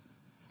it.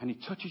 And He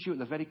touches you at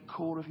the very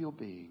core of your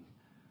being.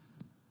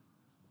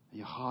 And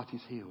your heart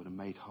is healed and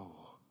made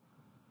whole.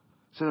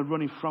 Instead of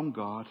running from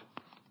God,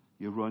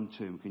 you run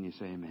to Him. Can you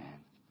say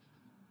amen?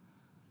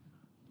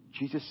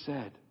 Jesus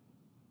said,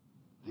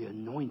 the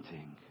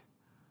anointing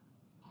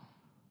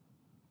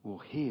will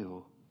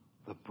heal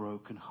the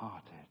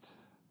brokenhearted.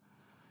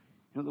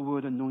 You know what the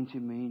word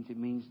anointing means? It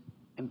means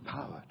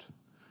empowered.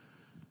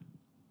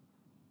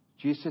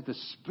 Jesus said, the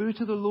Spirit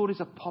of the Lord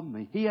is upon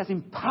me. He has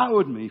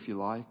empowered me, if you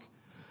like,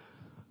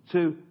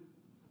 to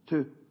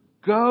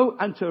go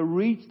and to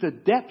reach the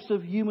depths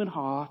of human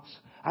hearts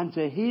and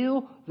to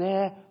heal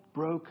their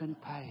broken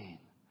pain.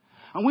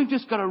 And we've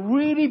just got to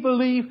really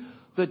believe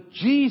that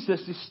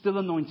Jesus is still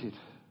anointed.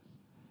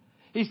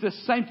 He's the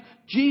same.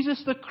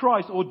 Jesus the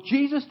Christ, or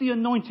Jesus the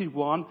Anointed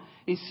One,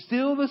 is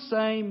still the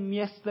same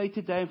yesterday,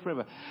 today, and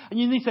forever. And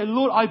you need to say,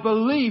 Lord, I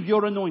believe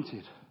you're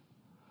anointed.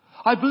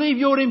 I believe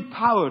you're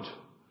empowered.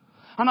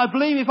 And I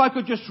believe if I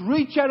could just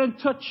reach out and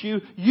touch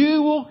you,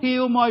 you will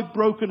heal my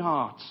broken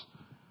heart.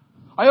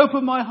 I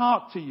open my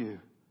heart to you.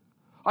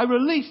 I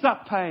release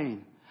that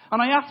pain.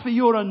 And I ask for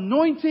your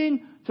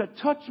anointing to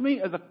touch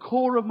me at the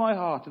core of my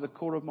heart, at the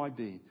core of my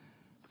being.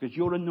 Because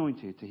you're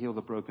anointed to heal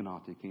the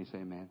brokenhearted. Can you say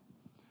amen?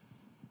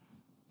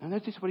 And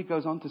notice what he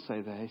goes on to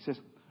say there. He says,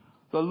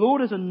 the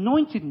Lord has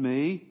anointed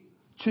me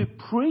to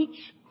preach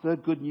the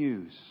good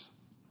news.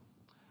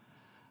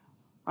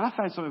 And I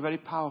found something very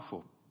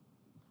powerful.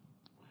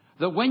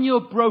 That when you're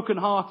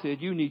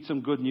brokenhearted, you need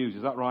some good news.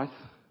 Is that right?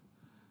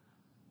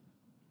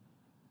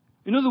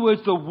 In other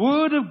words, the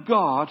Word of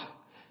God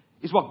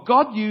is what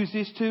God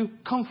uses to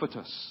comfort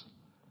us.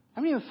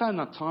 Have you ever found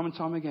that time and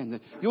time again?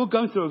 That you're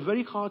going through a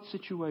very hard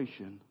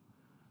situation,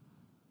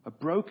 a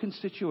broken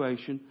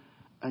situation,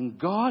 and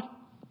God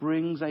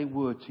brings a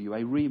word to you, a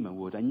rhema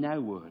word, a now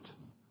word.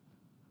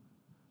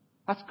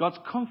 That's God's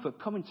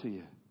comfort coming to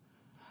you.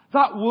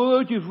 That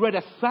word you've read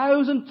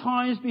 1,000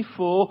 times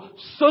before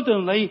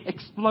suddenly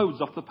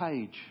explodes off the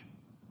page.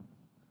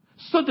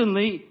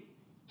 Suddenly,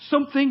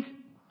 something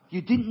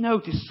you didn't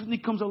notice suddenly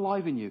comes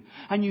alive in you.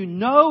 And you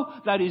know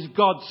that is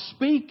God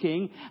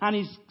speaking, and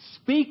He's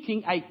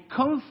speaking a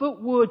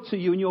comfort word to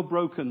you in your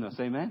brokenness.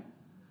 Amen?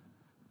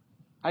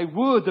 A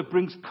word that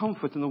brings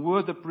comfort and a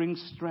word that brings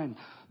strength.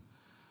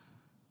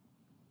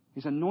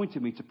 He's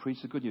anointed me to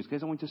preach the good news.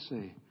 Guys, I want you to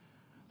see.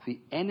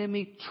 The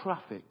enemy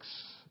traffics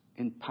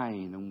in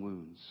pain and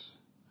wounds.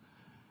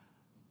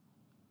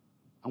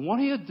 And what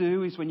he'll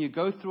do is when you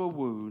go through a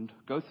wound,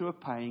 go through a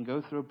pain,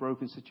 go through a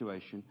broken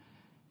situation,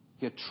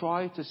 he'll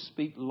try to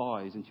speak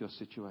lies into your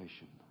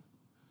situation.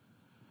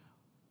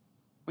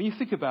 When you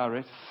think about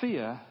it,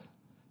 fear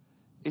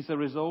is the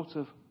result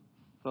of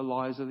the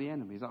lies of the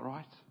enemy. Is that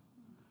right?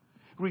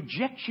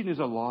 Rejection is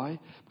a lie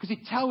because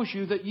it tells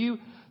you that you're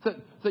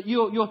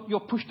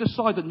pushed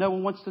aside, that no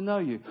one wants to know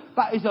you.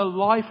 That is a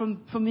lie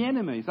from the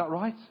enemy. Is that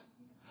right?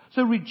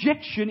 So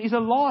rejection is a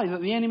lie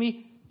that the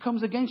enemy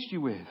comes against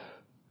you with.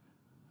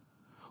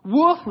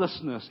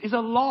 Worthlessness is a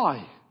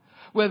lie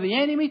where the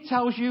enemy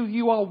tells you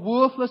you are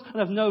worthless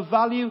and of no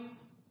value.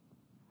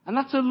 And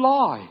that's a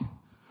lie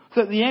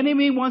that the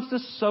enemy wants to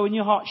sow in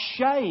your heart.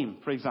 Shame,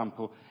 for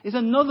example, is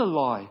another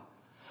lie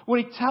where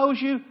it tells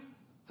you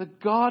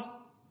that God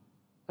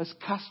has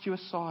cast you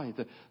aside,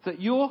 that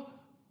your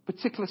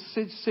particular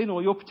sin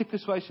or your particular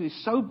situation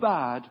is so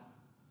bad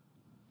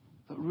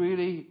that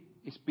really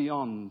it's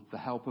beyond the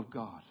help of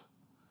God.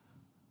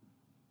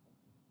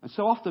 And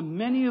so often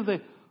many of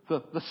the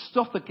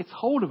stuff that gets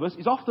hold of us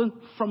is often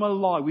from a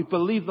lie. We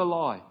believe the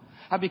lie.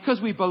 And because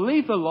we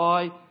believe the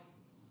lie,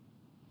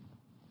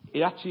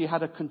 it actually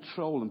had a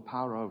control and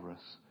power over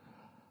us.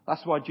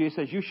 That's why Jesus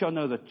says, you shall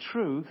know the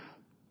truth.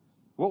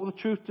 What will the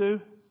truth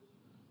do?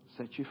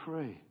 Set you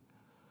free.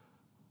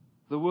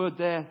 The word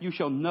there, you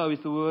shall know, is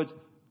the word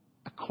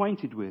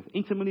acquainted with,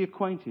 intimately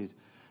acquainted.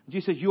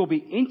 Jesus says you'll be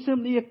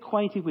intimately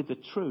acquainted with the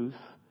truth.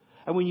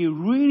 And when you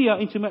really are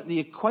intimately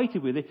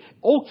acquainted with it,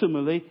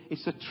 ultimately,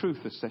 it's the truth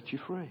that sets you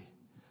free.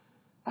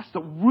 That's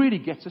what really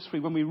gets us free.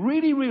 When we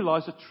really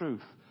realize the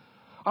truth.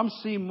 I'm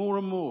seeing more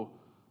and more.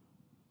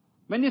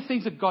 Many of the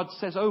things that God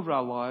says over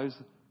our lives,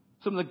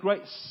 some of the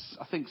great,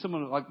 I think some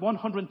like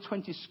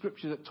 120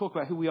 scriptures that talk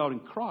about who we are in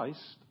Christ.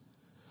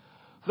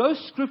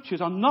 Those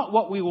scriptures are not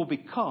what we will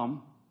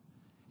become.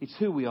 It's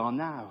who we are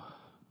now.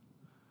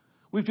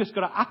 We've just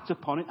got to act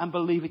upon it and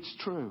believe it's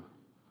true.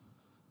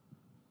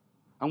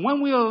 And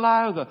when we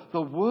allow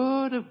the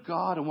Word of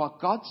God and what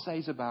God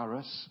says about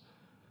us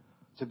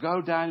to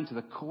go down into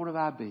the core of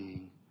our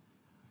being,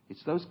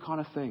 it's those kind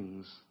of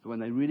things that when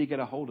they really get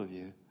a hold of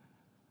you,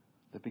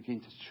 they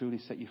begin to truly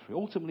set you free.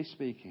 Ultimately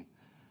speaking,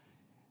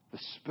 the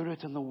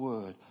Spirit and the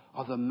Word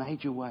are the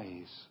major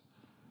ways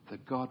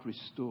that God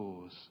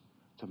restores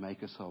to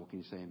make us whole. Can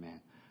you say amen?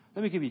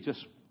 Let me give you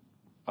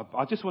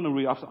I just want to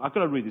read, I've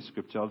got to read this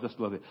scripture, I'll just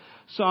love it.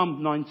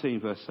 Psalm 19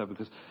 verse 7,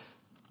 because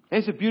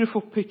it's a beautiful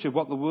picture of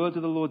what the word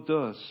of the Lord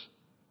does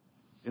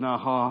in our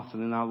hearts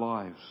and in our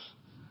lives.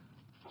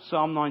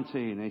 Psalm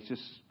 19, it's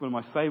just one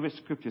of my favourite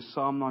scriptures,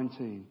 Psalm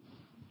 19.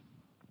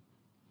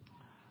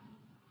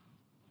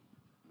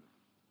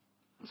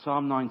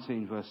 Psalm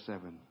 19 verse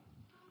 7.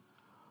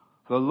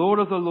 The Lord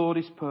of the Lord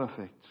is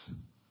perfect,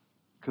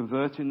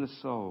 converting the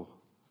soul.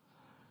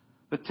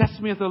 The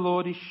testimony of the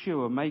Lord is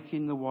sure,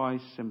 making the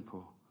wise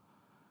simple.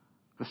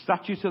 The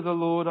statutes of the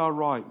Lord are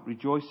right,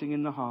 rejoicing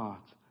in the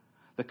heart.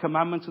 The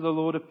commandments of the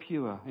Lord are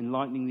pure,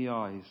 enlightening the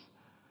eyes.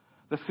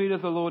 The fear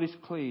of the Lord is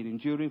clean,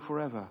 enduring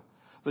forever.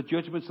 The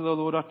judgments of the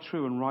Lord are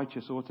true and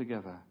righteous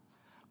altogether.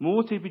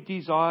 More to be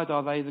desired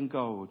are they than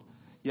gold.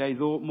 Yea,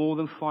 more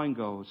than fine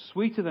gold.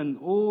 Sweeter than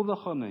all the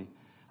honey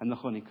and the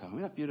honeycomb.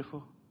 Isn't that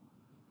beautiful?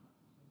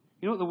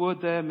 You know what the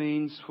word there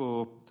means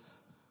for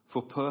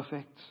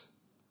perfect?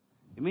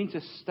 It means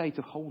a state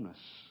of wholeness.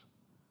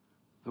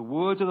 The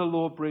word of the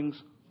Lord brings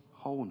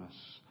wholeness.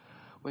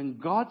 When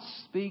God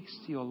speaks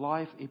to your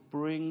life, it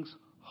brings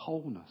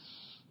wholeness.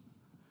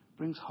 It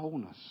brings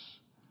wholeness.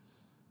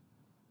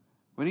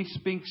 When he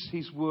speaks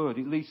his word,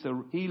 it leads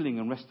to healing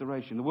and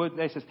restoration. The word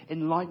there says,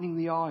 enlightening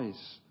the eyes.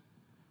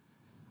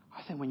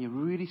 I think when you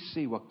really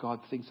see what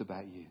God thinks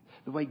about you,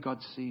 the way God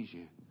sees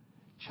you,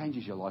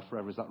 changes your life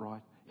forever. Is that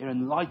right? It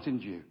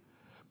enlightens you.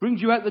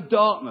 Brings you out the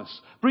darkness.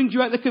 Brings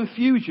you out the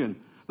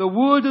confusion. The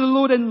word of the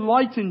Lord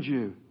enlightens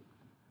you.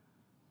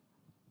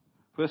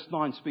 Verse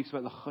 9 speaks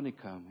about the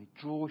honeycomb.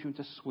 It draws you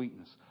into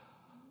sweetness.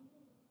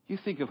 You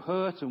think of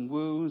hurt and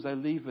wounds, they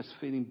leave us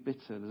feeling bitter.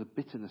 There's a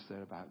bitterness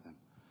there about them.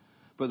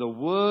 But the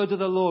word of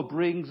the Lord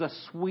brings a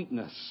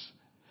sweetness.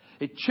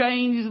 It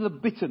changes the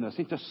bitterness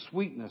into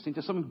sweetness,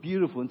 into something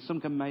beautiful and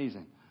something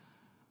amazing.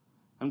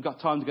 I haven't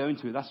got time to go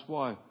into it. That's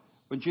why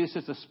when Jesus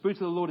says, the Spirit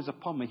of the Lord is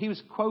upon me, he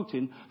was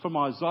quoting from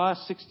Isaiah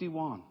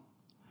 61.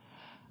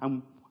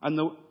 And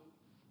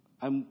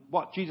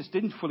what Jesus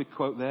didn't fully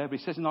quote there, but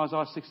he says in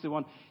Isaiah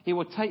 61, he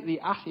will change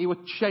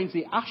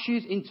the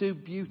ashes into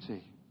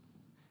beauty,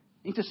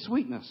 into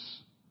sweetness.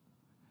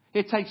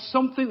 He'll take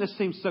something that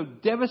seems so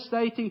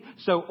devastating,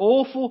 so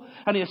awful,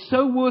 and he'll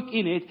so work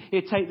in it,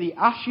 he'll take the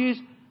ashes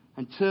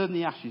and turn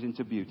the ashes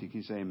into beauty. Can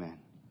you say amen?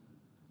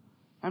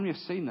 How many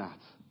have seen that?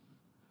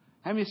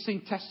 How many have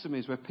seen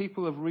testimonies where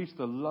people have reached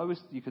the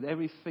lowest you could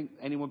ever think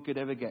anyone could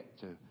ever get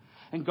to?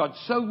 And God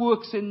so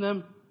works in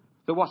them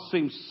that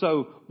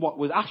what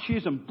with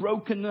ashes and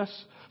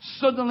brokenness,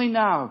 suddenly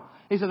now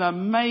is an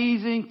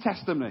amazing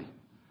testimony.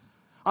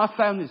 I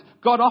found this.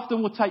 God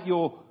often will take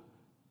your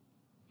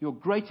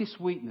greatest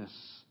weakness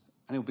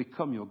and it will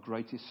become your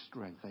greatest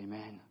strength.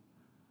 Amen.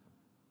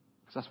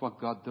 Because that's what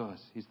God does.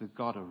 He's the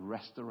God of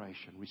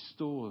restoration.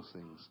 Restores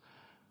things.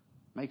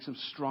 Makes them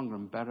stronger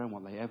and better than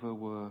what they ever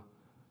were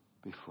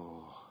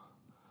before.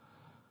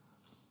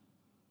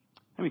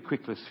 Let me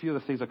quickly, a few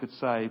other things I could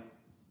say.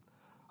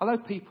 Allow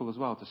people as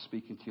well to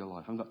speak into your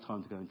life. I haven't got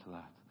time to go into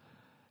that.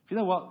 You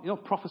know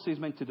what prophecy is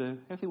meant to do?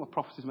 Everything what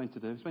prophecy is meant to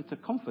do. It's meant to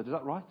comfort. Is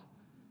that right?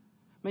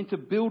 Meant to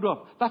build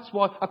up. That's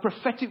why a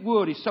prophetic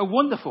word is so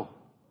wonderful.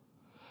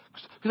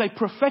 Because a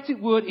prophetic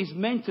word is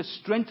meant to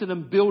strengthen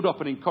and build up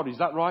and encourage. Is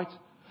that right?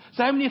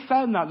 So how many have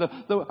found that?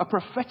 A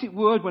prophetic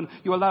word, when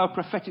you allow a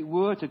prophetic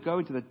word to go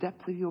into the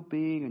depth of your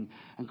being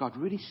and God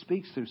really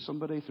speaks through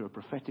somebody through a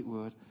prophetic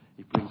word,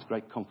 it brings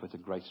great comfort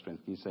and great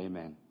strength. Can you say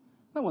amen?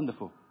 Isn't that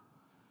wonderful?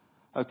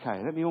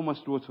 Okay, let me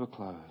almost draw to a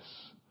close.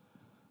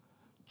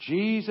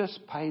 Jesus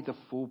paid the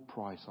full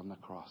price on the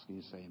cross. Can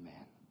you say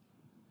amen?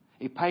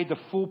 He paid the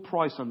full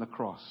price on the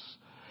cross.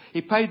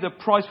 He paid the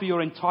price for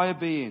your entire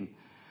being.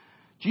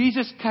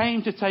 Jesus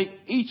came to take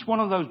each one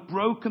of those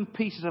broken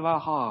pieces of our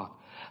heart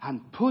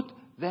and put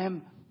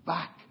them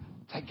back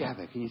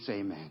together. Can you say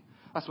amen?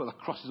 That's what the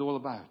cross is all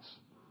about.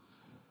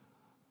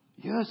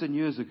 Years and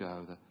years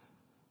ago, I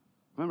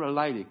remember a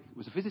lady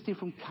was visiting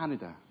from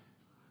Canada.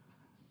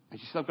 And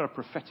she said, I've got a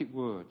prophetic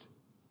word.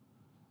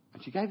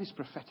 And she gave this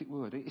prophetic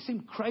word. It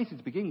seemed crazy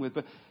to begin with,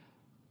 but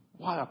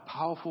what a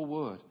powerful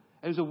word.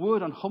 It was a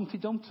word on Humpty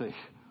Dumpty.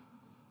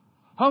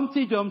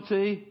 Humpty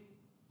Dumpty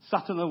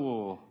sat on the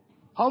wall.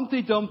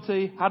 Humpty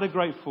Dumpty had a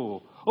great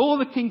fall. All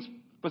the king's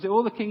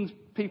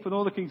people and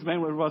all the king's men,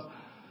 whatever it was,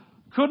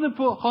 couldn't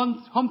put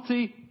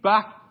Humpty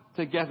back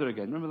together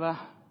again. Remember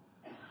that?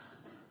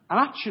 And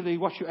actually,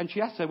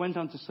 she also went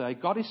on to say,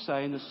 God is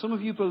saying that some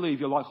of you believe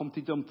you're like Humpty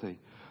Dumpty,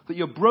 that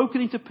you're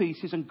broken into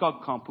pieces and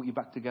God can't put you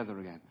back together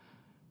again.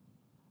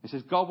 He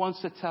says, God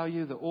wants to tell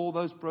you that all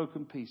those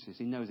broken pieces,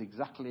 he knows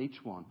exactly each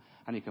one,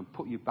 and he can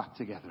put you back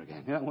together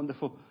again. Isn't that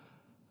wonderful?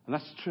 And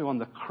that's true on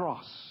the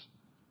cross.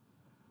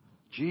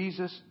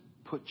 Jesus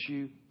put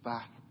you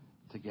back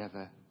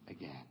together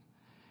again.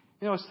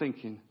 You know, I was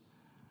thinking,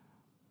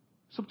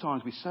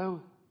 sometimes we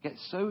get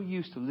so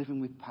used to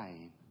living with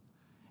pain.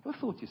 Ever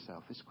thought to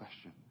yourself this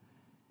question?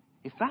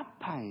 If that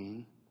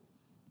pain,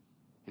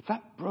 if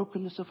that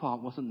brokenness of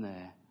heart wasn't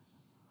there,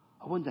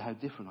 I wonder how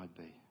different I'd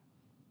be.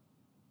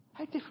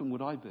 How different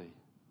would I be?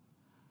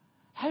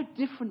 How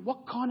different,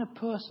 what kind of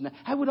person?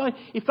 How would I,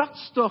 if that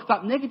stuff,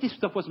 that negative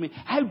stuff wasn't me,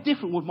 how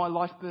different would my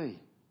life be?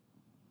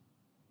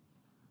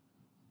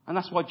 And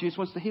that's why Jesus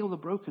wants to heal the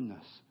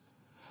brokenness.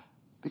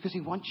 Because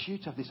he wants you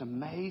to have this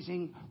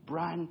amazing,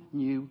 brand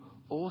new,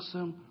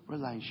 awesome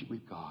relationship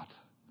with God.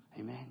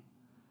 Amen.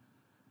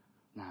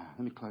 Now,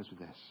 let me close with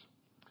this.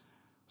 I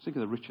was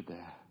thinking of Richard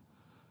there.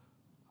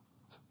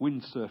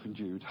 Windsurfing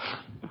Jude.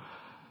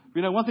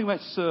 You know, one thing about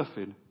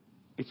surfing,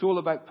 it's all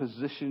about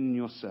positioning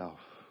yourself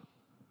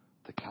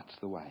to catch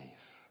the wave.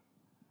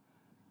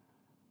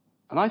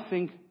 And I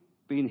think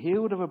being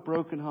healed of a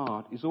broken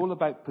heart is all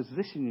about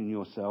positioning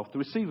yourself to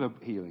receive a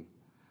healing.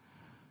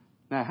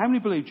 Now, how many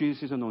believe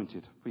Jesus is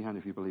anointed? Put your hand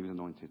if you believe he's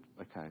anointed.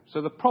 Okay.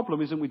 So the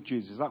problem isn't with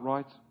Jesus, is that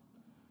right?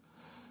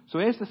 So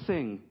here's the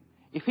thing.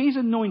 If he's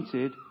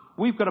anointed,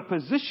 we've got to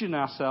position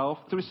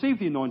ourselves to receive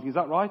the anointing. Is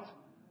that right?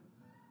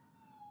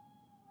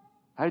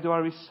 How do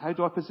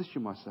I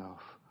position myself?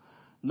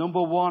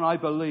 Number one, I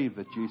believe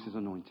that Jesus is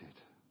anointed.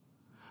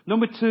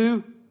 Number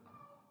two,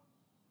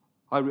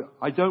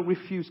 I don't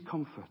refuse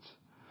comfort.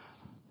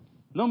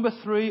 Number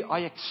three,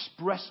 I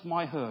express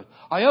my hurt.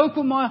 I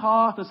open my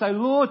heart and say,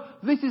 Lord,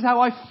 this is how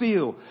I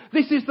feel.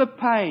 This is the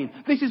pain.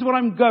 This is what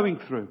I'm going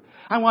through.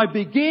 And I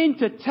begin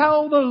to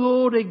tell the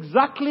Lord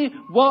exactly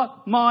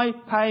what my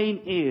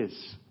pain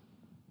is.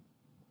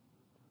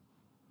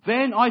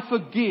 Then I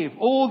forgive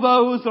all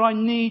those that I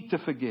need to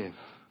forgive.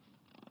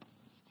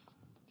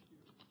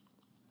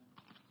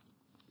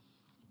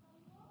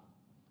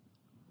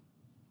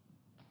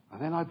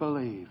 And then I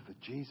believe that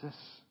Jesus,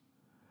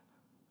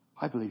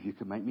 I believe you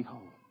can make me whole.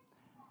 You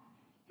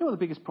know what the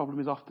biggest problem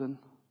is often?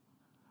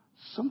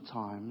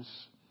 Sometimes,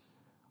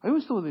 I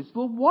always thought this,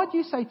 Lord, why do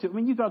you say to him,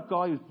 when you've got a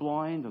guy who's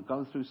blind or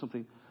going through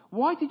something,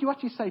 why did you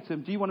actually say to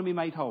him, do you want to be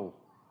made whole?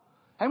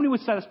 How many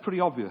would say that's pretty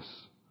obvious?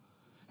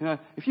 You know,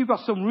 if you've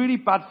got some really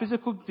bad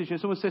physical condition,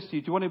 someone says to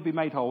you, do you want to be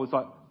made whole? It's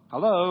like,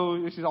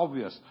 hello, this is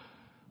obvious.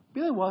 But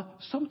you know what?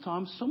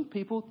 Sometimes some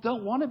people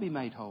don't want to be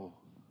made whole.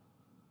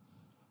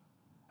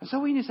 And so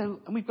we need to say,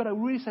 and we've got to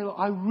really say, look,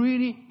 I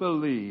really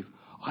believe,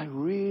 I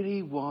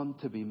really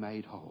want to be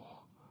made whole.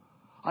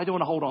 I don't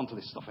want to hold on to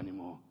this stuff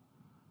anymore.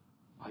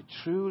 I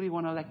truly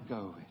want to let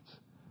go of it.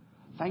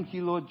 Thank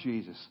you, Lord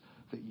Jesus,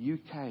 that you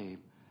came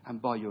and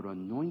by your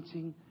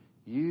anointing,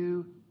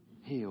 you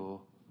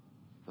heal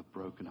the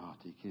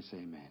brokenhearted. Can you say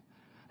amen?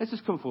 Let's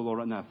just come forward, Lord,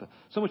 right now.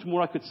 So much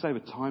more I could say,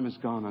 but time has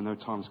gone. I know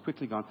time has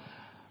quickly gone.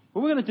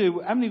 But we're going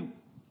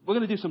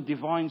to do some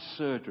divine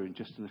surgery in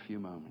just in a few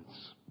moments.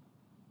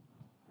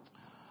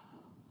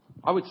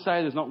 I would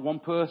say there's not one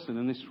person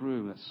in this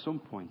room at some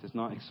point has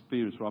not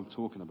experienced what I'm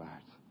talking about.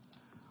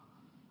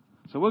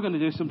 So we're going to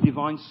do some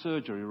divine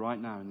surgery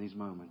right now in these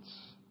moments.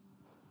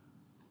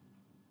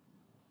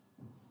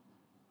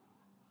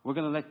 We're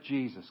going to let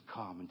Jesus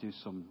come and do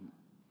some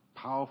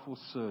powerful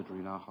surgery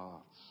in our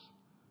hearts.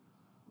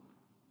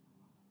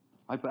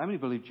 How many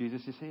believe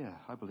Jesus is here?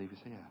 I believe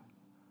he's here.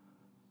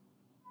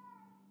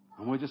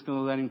 And we're just going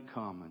to let him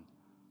come and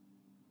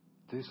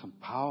do some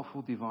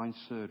powerful divine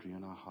surgery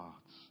in our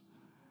hearts.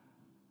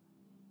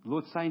 The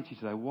Lord's saying to you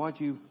today, why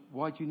do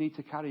you need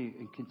to carry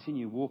and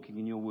continue walking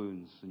in your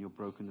wounds and your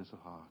brokenness of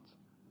heart?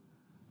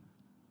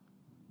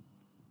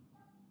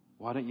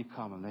 Why don't you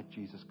come and let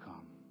Jesus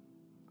come?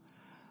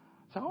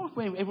 So I wonder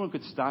if everyone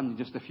could stand in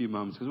just a few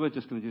moments, because we're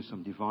just going to do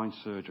some divine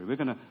surgery. We're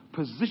going to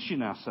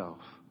position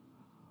ourselves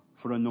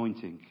for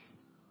anointing.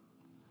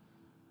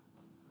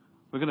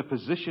 We're going to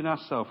position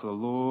ourselves for the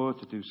Lord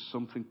to do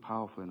something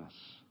powerful in us.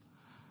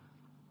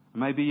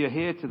 And maybe you're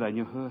here today and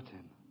you're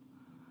hurting.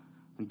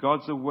 And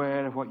God's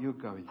aware of what you're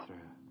going through.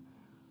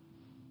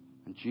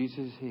 And Jesus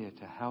is here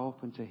to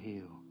help and to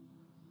heal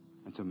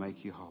and to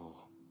make you whole.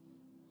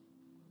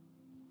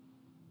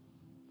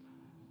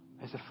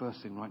 There's the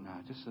first thing right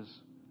now, just as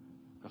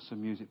got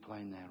some music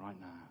playing there right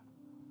now.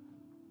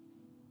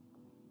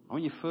 I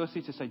want you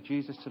firstly to say,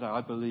 Jesus, today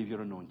I believe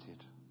you're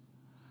anointed.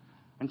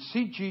 And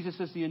see Jesus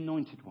as the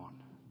anointed one.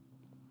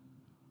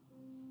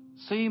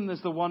 See him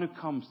as the one who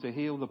comes to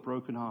heal the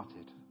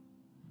brokenhearted.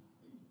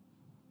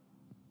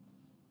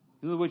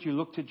 In other words, you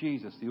look to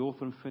Jesus, the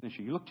author and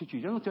finisher. You look to Jesus.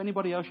 You don't look to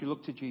anybody else, you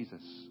look to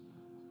Jesus.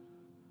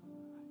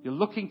 You're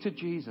looking to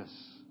Jesus.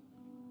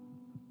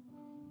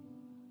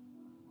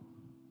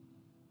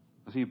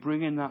 So you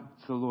bring in that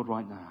to the Lord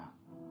right now.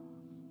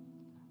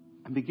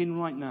 And begin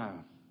right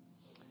now.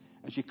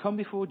 As you come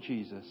before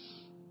Jesus,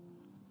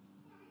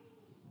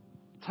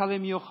 tell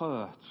him your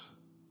hurt.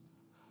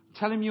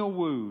 Tell him your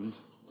wound.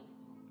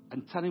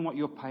 And tell him what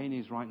your pain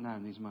is right now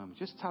in these moments.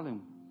 Just tell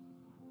him.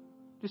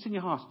 Just in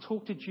your heart,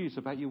 talk to Jesus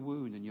about your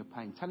wound and your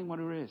pain. Tell him what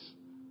it is.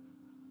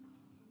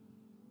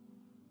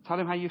 Tell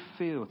him how you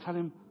feel. Tell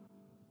him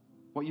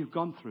what you've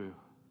gone through.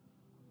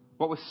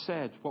 What was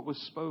said, what was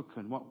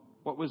spoken,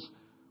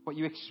 what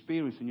you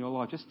experienced in your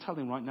life. Just tell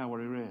him right now what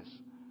it is.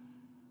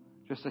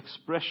 Just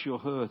express your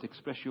hurt,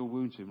 express your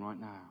wound to him right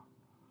now.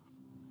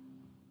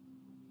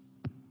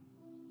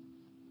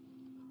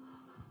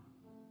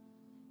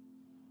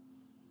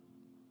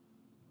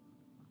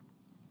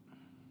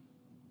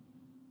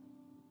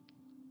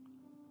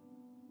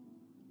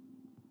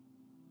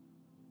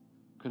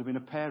 Could have been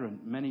a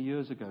parent many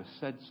years ago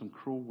said some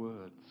cruel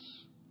words.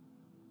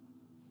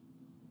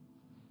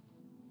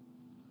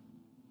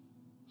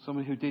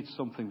 Somebody who did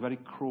something very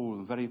cruel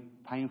and very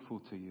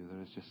painful to you that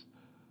has just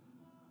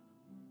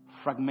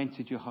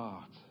fragmented your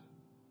heart.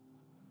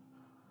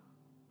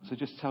 So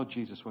just tell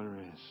Jesus what it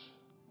is.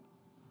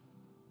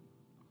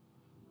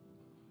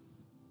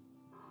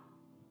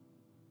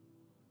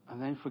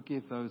 And then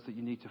forgive those that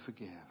you need to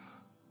forgive.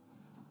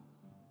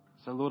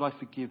 So, Lord, I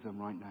forgive them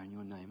right now in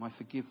your name. I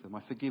forgive them.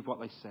 I forgive what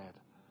they said.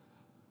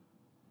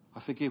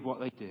 I forgive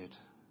what they did.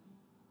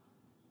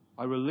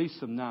 I release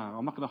them now.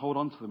 I'm not going to hold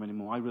on to them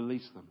anymore. I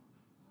release them.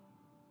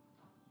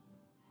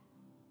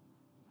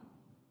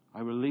 I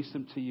release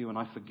them to you and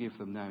I forgive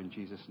them now in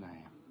Jesus'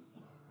 name.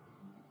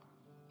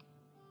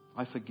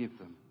 I forgive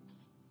them.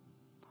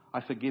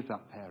 I forgive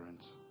that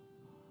parent.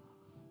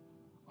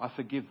 I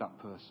forgive that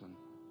person.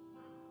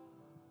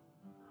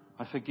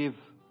 I forgive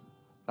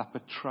that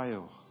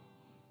betrayal.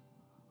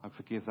 I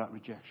forgive that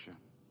rejection.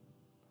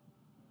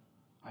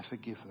 I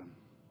forgive them.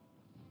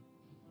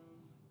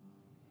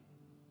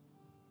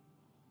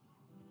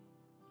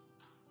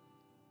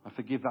 I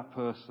forgive that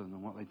person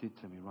and what they did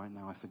to me right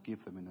now. I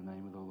forgive them in the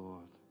name of the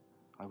Lord.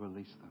 I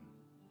release them.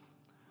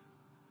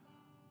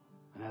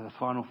 And now the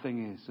final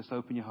thing is, just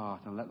open your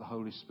heart and let the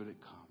Holy Spirit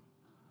come.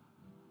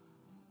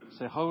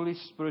 Say, Holy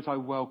Spirit, I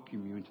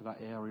welcome you into that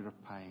area of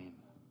pain.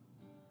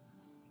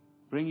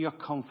 Bring your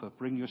comfort,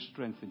 bring your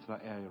strength into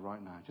that area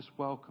right now. Just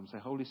welcome. Say,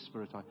 Holy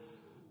Spirit,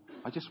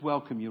 I just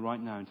welcome you right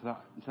now into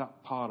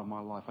that part of my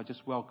life. I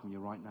just welcome you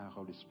right now,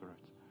 Holy Spirit.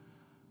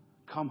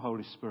 Come,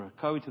 Holy Spirit.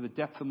 Go into the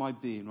depth of my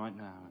being right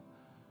now.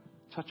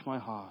 Touch my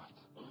heart.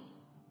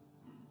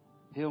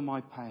 Heal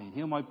my pain.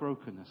 Heal my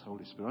brokenness,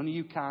 Holy Spirit. Only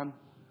you can.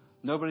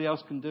 Nobody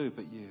else can do it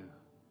but you.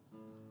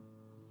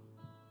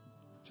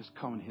 Just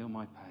come and heal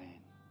my pain.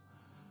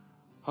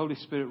 Holy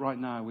Spirit, right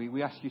now,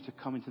 we ask you to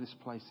come into this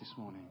place this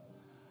morning.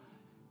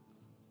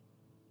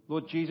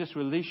 Lord Jesus,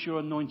 release your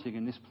anointing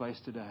in this place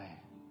today.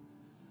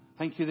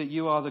 Thank you that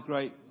you are the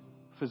great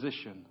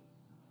physician.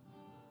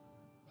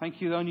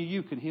 Thank you that only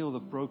you can heal the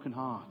broken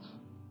heart.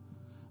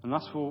 And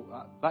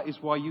that is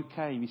why you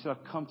came. You said,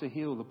 I've come to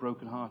heal the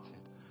brokenhearted.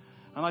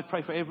 And I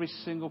pray for every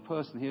single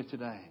person here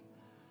today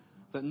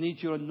that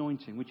needs your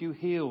anointing. Would you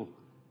heal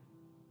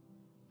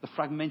the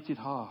fragmented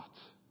heart?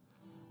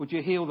 Would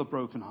you heal the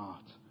broken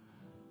heart?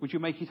 Would you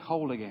make it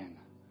whole again?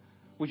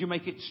 Would you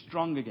make it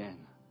strong again?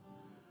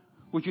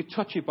 Would you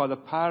touch it by the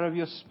power of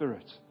your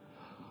Spirit?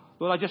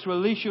 Lord, I just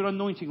release your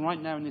anointing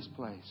right now in this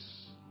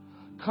place.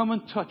 Come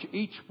and touch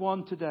each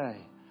one today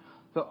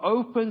that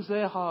opens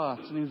their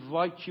hearts and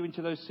invites you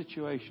into those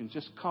situations.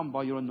 Just come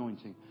by your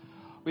anointing.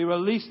 We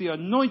release the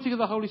anointing of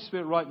the Holy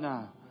Spirit right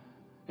now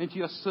into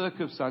your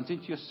circumstance,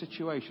 into your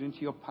situation, into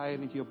your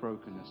pain, into your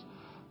brokenness.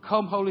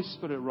 Come, Holy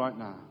Spirit, right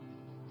now.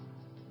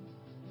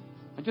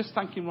 And just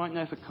thank him right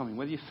now for coming.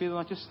 Whether you feel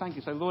like, just thank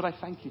you. Say, Lord, I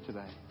thank you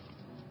today.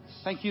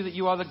 Thank you that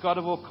you are the God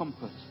of all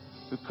comfort,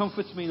 who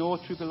comforts me in all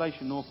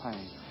tribulation, all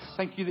pain.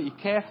 Thank you that you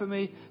care for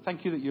me.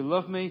 Thank you that you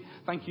love me.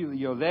 Thank you that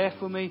you're there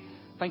for me.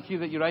 Thank you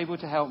that you're able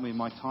to help me in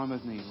my time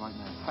of need right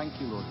now.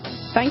 Thank you, Lord.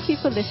 Thank you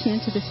for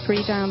listening to this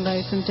free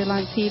download from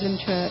Delights Elim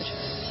Church.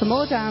 For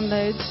more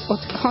downloads or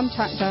to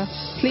contact us,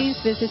 please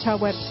visit our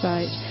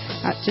website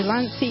at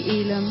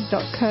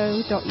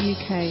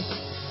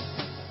delanceyelim.co.uk.